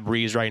don't have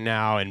Brees right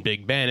now, and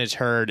Big Ben is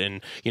hurt,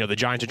 and the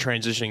Giants are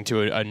transitioning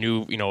to a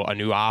new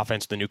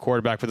offense, the new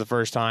quarterback for the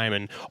first time,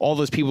 and all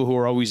those people who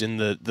are always in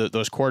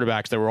those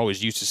quarterbacks that we're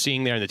always used to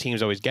seeing there, and the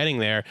team's always getting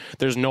there.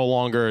 There's no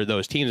longer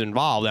those teams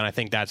involved, and I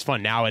think that's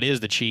fun. Now it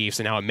is the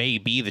Chiefs, and now it may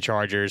be the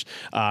Chargers,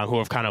 who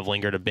have kind of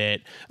lingered a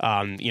bit.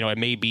 It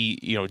may be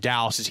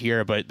Dallas is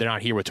here, but they're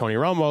not here with Tony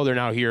Romo. They're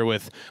now here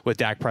with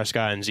Dak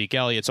Prescott and Zeke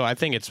Elliott. So I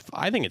think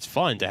it's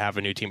fun to have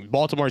a new team.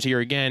 Baltimore's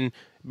here again.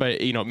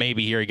 But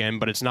maybe here again,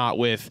 but it's not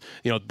with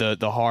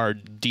the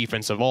hard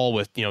defense of all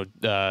with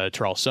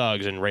Terrell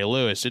Suggs and Ray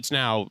Lewis. It's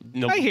now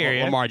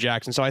Lamar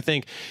Jackson. So I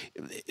think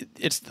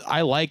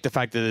I like the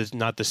fact that it's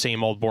not the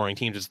same old boring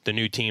teams. It's the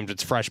new teams.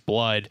 It's fresh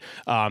blood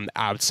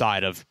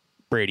outside of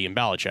Brady and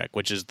Belichick,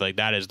 which is like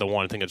that is the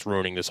one thing that's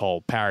ruining this whole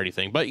parity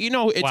thing. But it's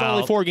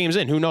only 4 games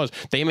in. Who knows?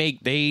 They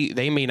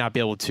may not be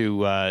able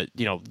to.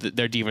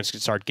 Their defense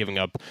could start giving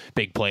up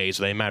big plays.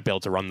 So they might be able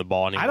to run the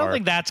ball anymore. I don't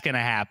think that's going to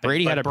happen.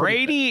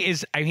 Brady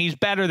he's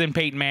better than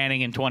Peyton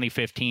Manning in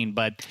 2015,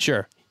 but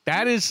sure.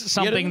 That is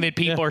something that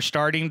people are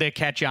starting to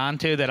catch on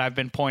to that I've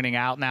been pointing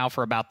out now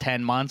for about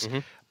 10 months. Mm-hmm.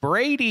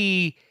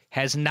 Brady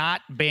has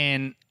not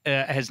been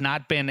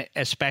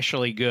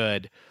especially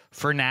good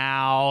for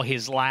now.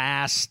 His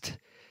last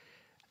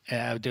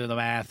doing the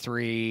math,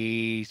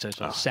 3, so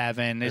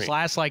 7. His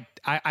last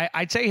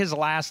I'd say his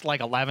last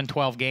 11,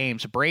 12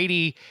 games,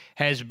 Brady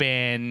has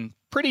been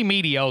pretty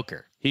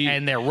mediocre.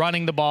 And they're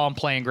running the ball and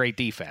playing great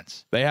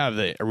defense. They have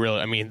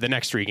the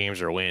next 3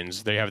 games are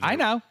wins. They have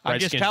I'm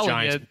just telling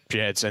Giants,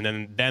 Jets,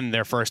 and then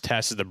their first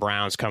test is the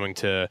Browns coming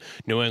to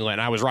New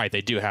England. I was right.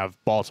 They do have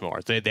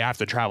Baltimore. They have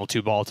to travel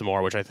to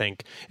Baltimore, which I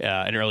think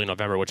in early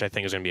November, which I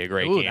think is going to be a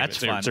great game. That's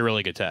fun. It's a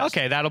really good test.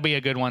 Okay, that'll be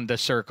a good one to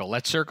circle.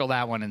 Let's circle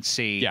that one and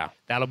see. Yeah.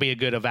 That'll be a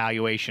good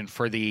evaluation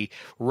for the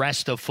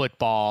rest of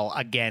football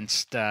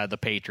against the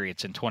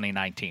Patriots in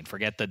 2019.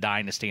 Forget the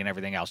dynasty and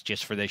everything else,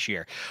 just for this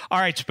year. All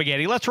right,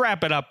 Spaghetti, let's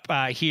wrap it up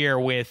here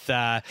with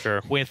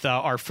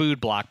our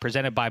food block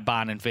presented by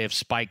Bon and Viv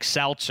Spike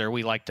Seltzer.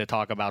 We like to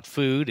talk about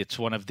food. It's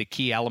one of the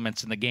key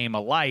elements in the game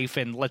of life,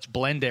 and let's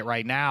blend it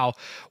right now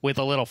with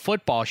a little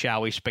football,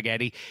 shall we,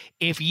 Spaghetti?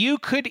 If you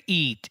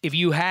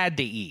had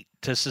to eat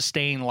to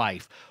sustain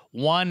life,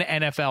 one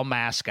NFL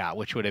mascot,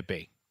 which would it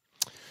be?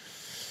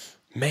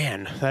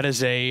 Man, that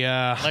is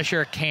unless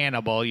you're a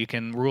cannibal, you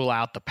can rule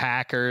out the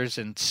Packers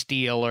and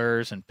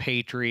Steelers and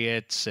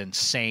Patriots and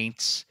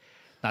Saints.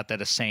 Not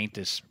that a Saint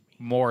is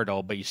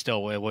mortal, but you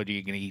still, what are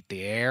you going to eat?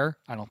 The air?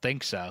 I don't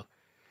think so.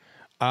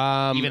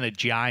 Even a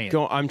giant.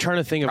 I'm trying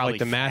to think of like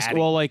the mask. fatty.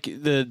 Well, like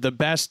the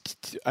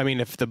best. I mean,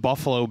 if the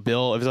Buffalo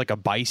Bill, if it's like a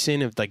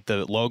bison, if like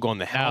the logo on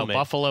the helmet.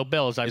 No, Buffalo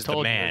Bills. I've is the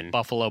told man. you,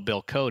 Buffalo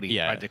Bill Cody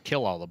Yeah. tried to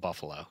kill all the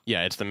buffalo.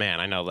 Yeah, it's the man.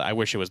 I know. I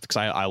wish it was because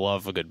I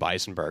love a good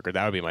bison burger.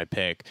 That would be my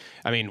pick.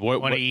 I mean,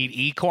 Want to eat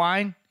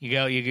equine?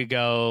 You could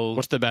go.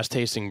 what's the best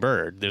tasting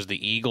bird? There's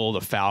the eagle, the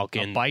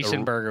falcon, A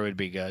bison the, burger would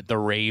be good. the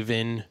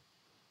raven,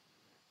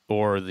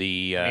 or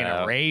the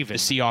a raven. the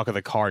Seahawk or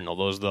the cardinal.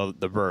 Those are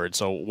the birds.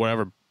 So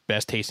whatever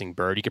best tasting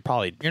bird, you could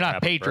probably. You're not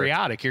grab a bird.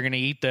 patriotic. You're going to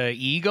eat the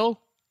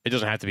eagle? It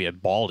doesn't have to be a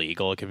bald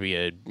eagle. It could be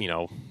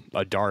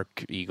a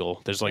dark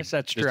eagle. There's like Yes,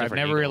 that's there's true. I've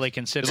different never eagles. really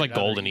considered There's like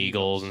other golden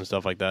eagles and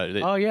stuff like that.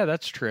 Oh yeah,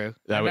 that's true.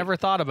 That I would- never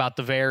thought about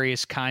the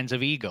various kinds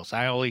of eagles.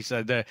 I always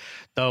said the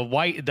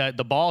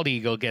bald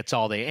eagle gets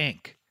all the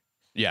ink.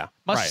 Yeah,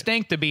 Must right.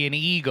 stink to be an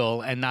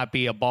eagle and not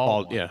be a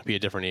bald. one. Yeah, be a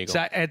different eagle.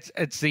 So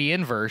it's the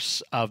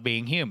inverse of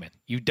being human.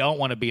 You don't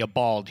want to be a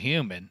bald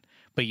human,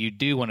 but you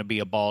do want to be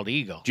a bald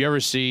eagle. Do you ever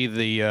see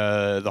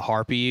the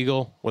harpy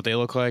eagle? What they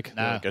look like?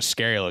 No. They're like a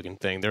scary looking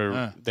thing.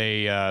 I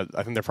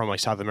think they're from like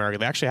South America.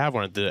 They actually have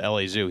one at the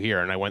LA Zoo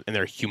here, and I went and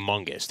they're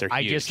humongous. They're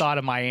I huge. just thought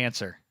of my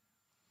answer.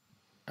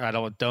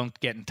 Don't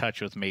get in touch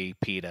with me,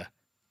 PETA.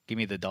 Give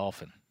me the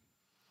dolphin.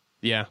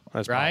 Yeah,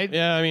 that's Right?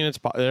 Yeah, I mean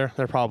they're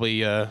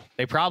probably.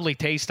 They probably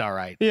taste all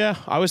right. Yeah,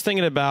 I was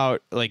thinking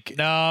about like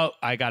No,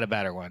 I got a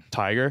better one.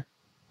 tiger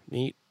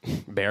meat,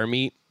 bear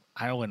meat,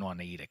 I wouldn't want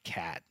to eat a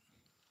cat.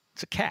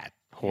 It's a cat.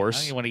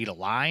 horse. You want to eat a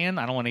lion?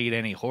 I don't want to eat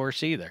any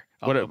horse either.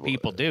 What Although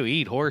people do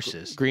eat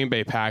horses. Green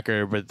Bay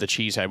Packer, but the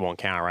cheesehead won't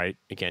count, right?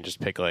 You can't just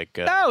pick like.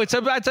 No, it's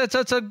a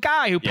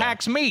guy who Yeah.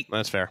 packs meat.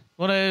 That's fair.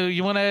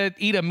 You want to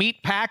eat a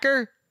meat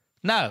packer?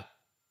 No.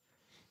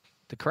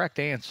 The correct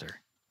answer,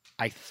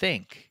 I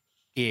think,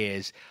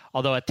 is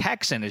although a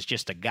Texan is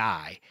just a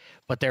guy,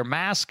 but their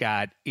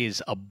mascot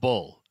is a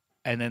bull,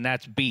 and then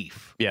that's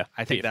beef. Yeah,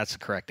 I think beef. that's the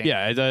correct answer.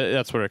 Yeah,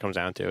 that's what it comes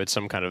down to. It's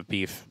some kind of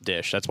beef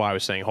dish. That's why I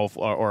was saying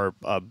or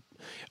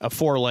a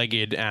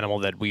four-legged animal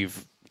that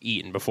we've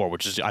eaten before,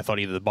 which is I thought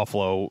either the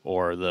buffalo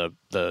or the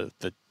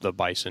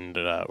bison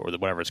or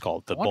whatever it's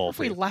called, the I wonder bull. if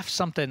we left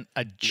something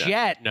a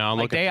jet. No, I'm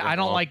like looking for I it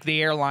don't all. like the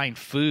airline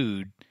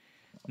food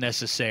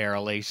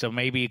necessarily, so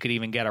maybe you could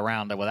even get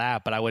around it with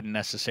that, but I wouldn't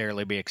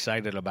necessarily be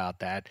excited about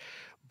that.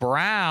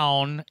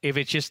 Brown, if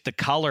it's just the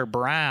color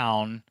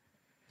brown,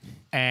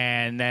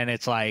 and then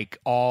it's like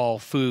all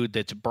food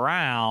that's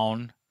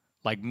brown,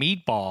 like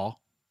meatball,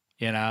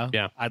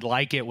 Yeah. I'd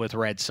like it with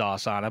red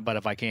sauce on it, but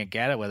if I can't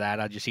get it with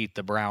that, I'll just eat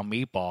the brown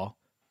meatball.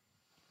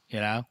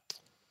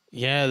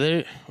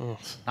 Yeah,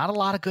 Not a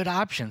lot of good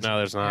options. No,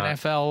 there's not.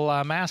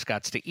 NFL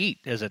mascots to eat,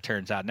 as it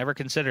turns out. Never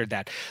considered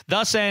that.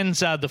 Thus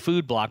ends the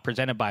food block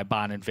presented by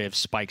Bon and Viv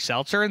Spike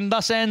Seltzer, and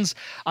thus ends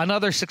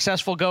another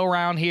successful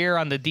go-round here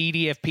on the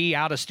DDFP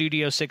out of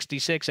Studio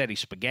 66. Eddie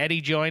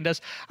Spaghetti joined us.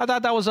 I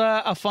thought that was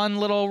a fun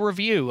little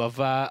review of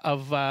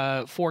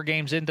 4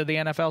 games into the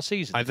NFL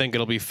season. I think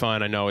it'll be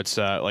fun. I know it's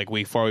like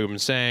week 4 we've been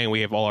saying. We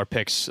have all our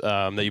picks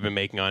that you've been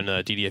making on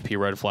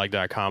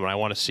ddfpredflag.com, and I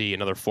want to see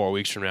another 4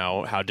 weeks from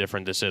now how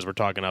different this is. We're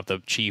talking about the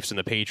Chiefs and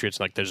the Patriots.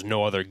 Like there's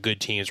no other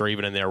good teams or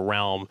even in their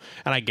realm,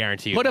 and I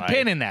guarantee you. Put a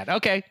pin in that.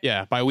 Okay.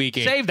 Yeah, by week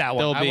 8. Save that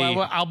one. there'll be-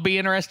 I'll be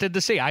interested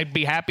to see. I'd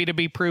be happy to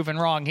be proven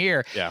wrong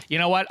here. Yeah. You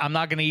know what? I'm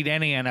not going to eat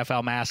any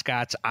NFL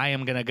mascots. I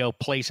am going to go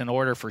place an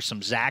order for some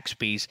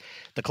Zaxby's.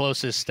 The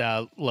closest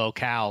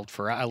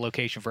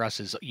location for us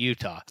is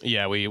Utah.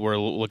 Yeah, we're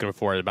looking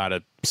for about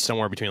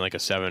somewhere between like a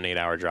 7 and 8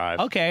 hour drive.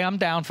 Okay, I'm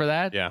down for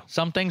that. Yeah.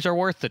 Some things are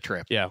worth the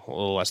trip. Yeah, a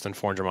little less than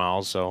 400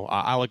 miles. So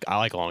I like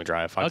a long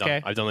drive. I've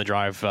done the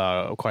drive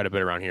quite a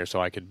bit around here, so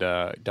I could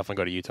definitely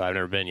go to Utah. I've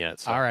never been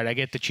yet. So. All right, I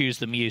get to choose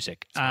the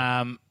music.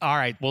 All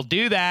right, we'll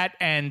do that,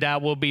 and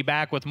we'll be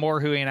back with more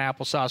Huey and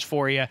Applesauce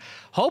for you.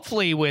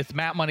 Hopefully with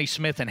Matt Money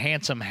Smith and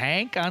Handsome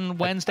Hank on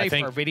Wednesday I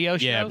think, for our video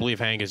show. Yeah, I believe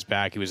Hank is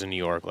back. He was in New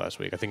York last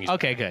week. I think he's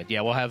Okay, good. Yeah,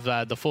 we'll have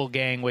the full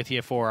gang with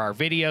you for our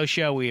video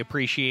show. We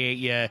appreciate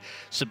you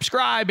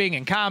subscribing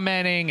and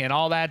commenting and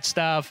all that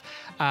stuff.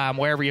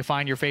 Wherever you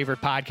find your favorite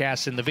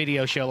podcasts in the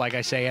video show, like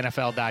I say,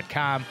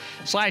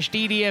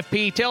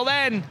 NFL.com/DDFP. Till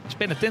then, it's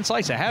been a thin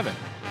slice of heaven.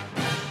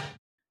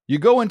 You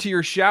go into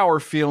your shower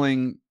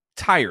feeling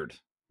tired,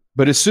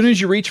 but as soon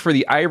as you reach for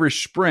the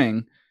Irish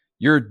Spring,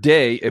 your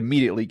day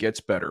immediately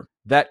gets better.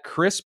 That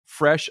crisp,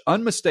 fresh,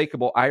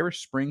 unmistakable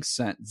Irish Spring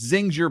scent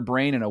zings your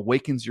brain and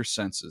awakens your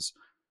senses.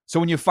 So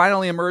when you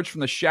finally emerge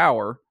from the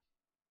shower,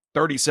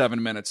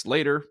 37 minutes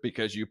later,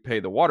 because you pay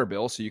the water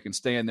bill so you can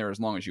stay in there as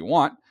long as you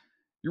want,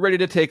 you're ready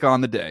to take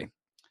on the day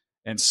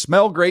and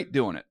smell great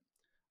doing it.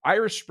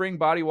 Irish Spring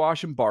Body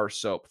Wash and Bar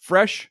Soap.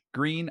 Fresh,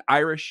 green,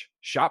 Irish.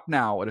 Shop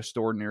now at a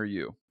store near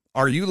you.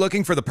 Are you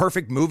looking for the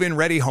perfect move-in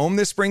ready home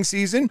this spring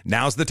season?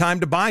 Now's the time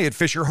to buy at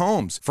Fisher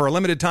Homes. For a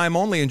limited time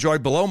only, enjoy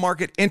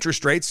below-market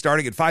interest rates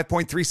starting at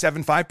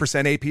 5.375%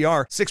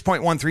 APR,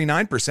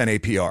 6.139%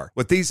 APR.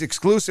 With these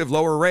exclusive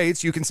lower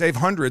rates, you can save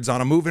hundreds on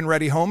a move-in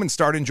ready home and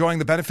start enjoying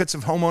the benefits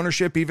of home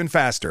ownership even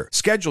faster.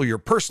 Schedule your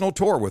personal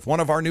tour with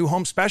one of our new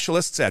home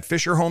specialists at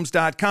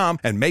FisherHomes.com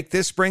and make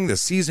this spring the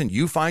season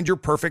you find your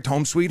perfect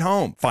home sweet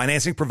home.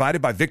 Financing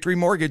provided by Victory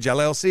Mortgage,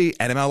 LLC,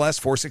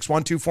 NMLS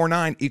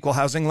 461249, Equal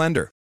Housing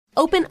Lender.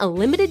 Open a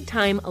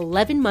limited-time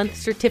 11-month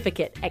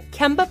certificate at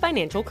Kemba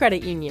Financial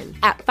Credit Union.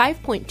 At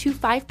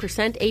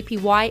 5.25%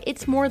 APY,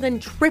 it's more than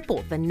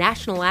triple the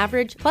national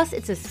average, plus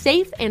it's a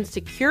safe and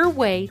secure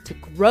way to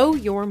grow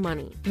your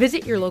money.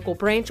 Visit your local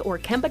branch or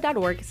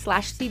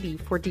kemba.org/cd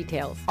for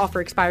details.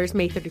 Offer expires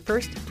May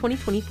 31st,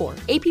 2024.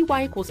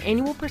 APY equals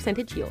annual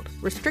percentage yield.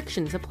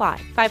 Restrictions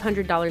apply.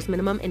 $500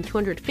 minimum and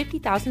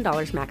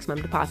 $250,000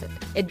 maximum deposit.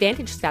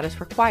 Advantage status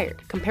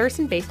required.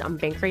 Comparison based on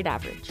bank rate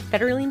average.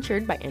 Federally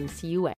insured by NCUA.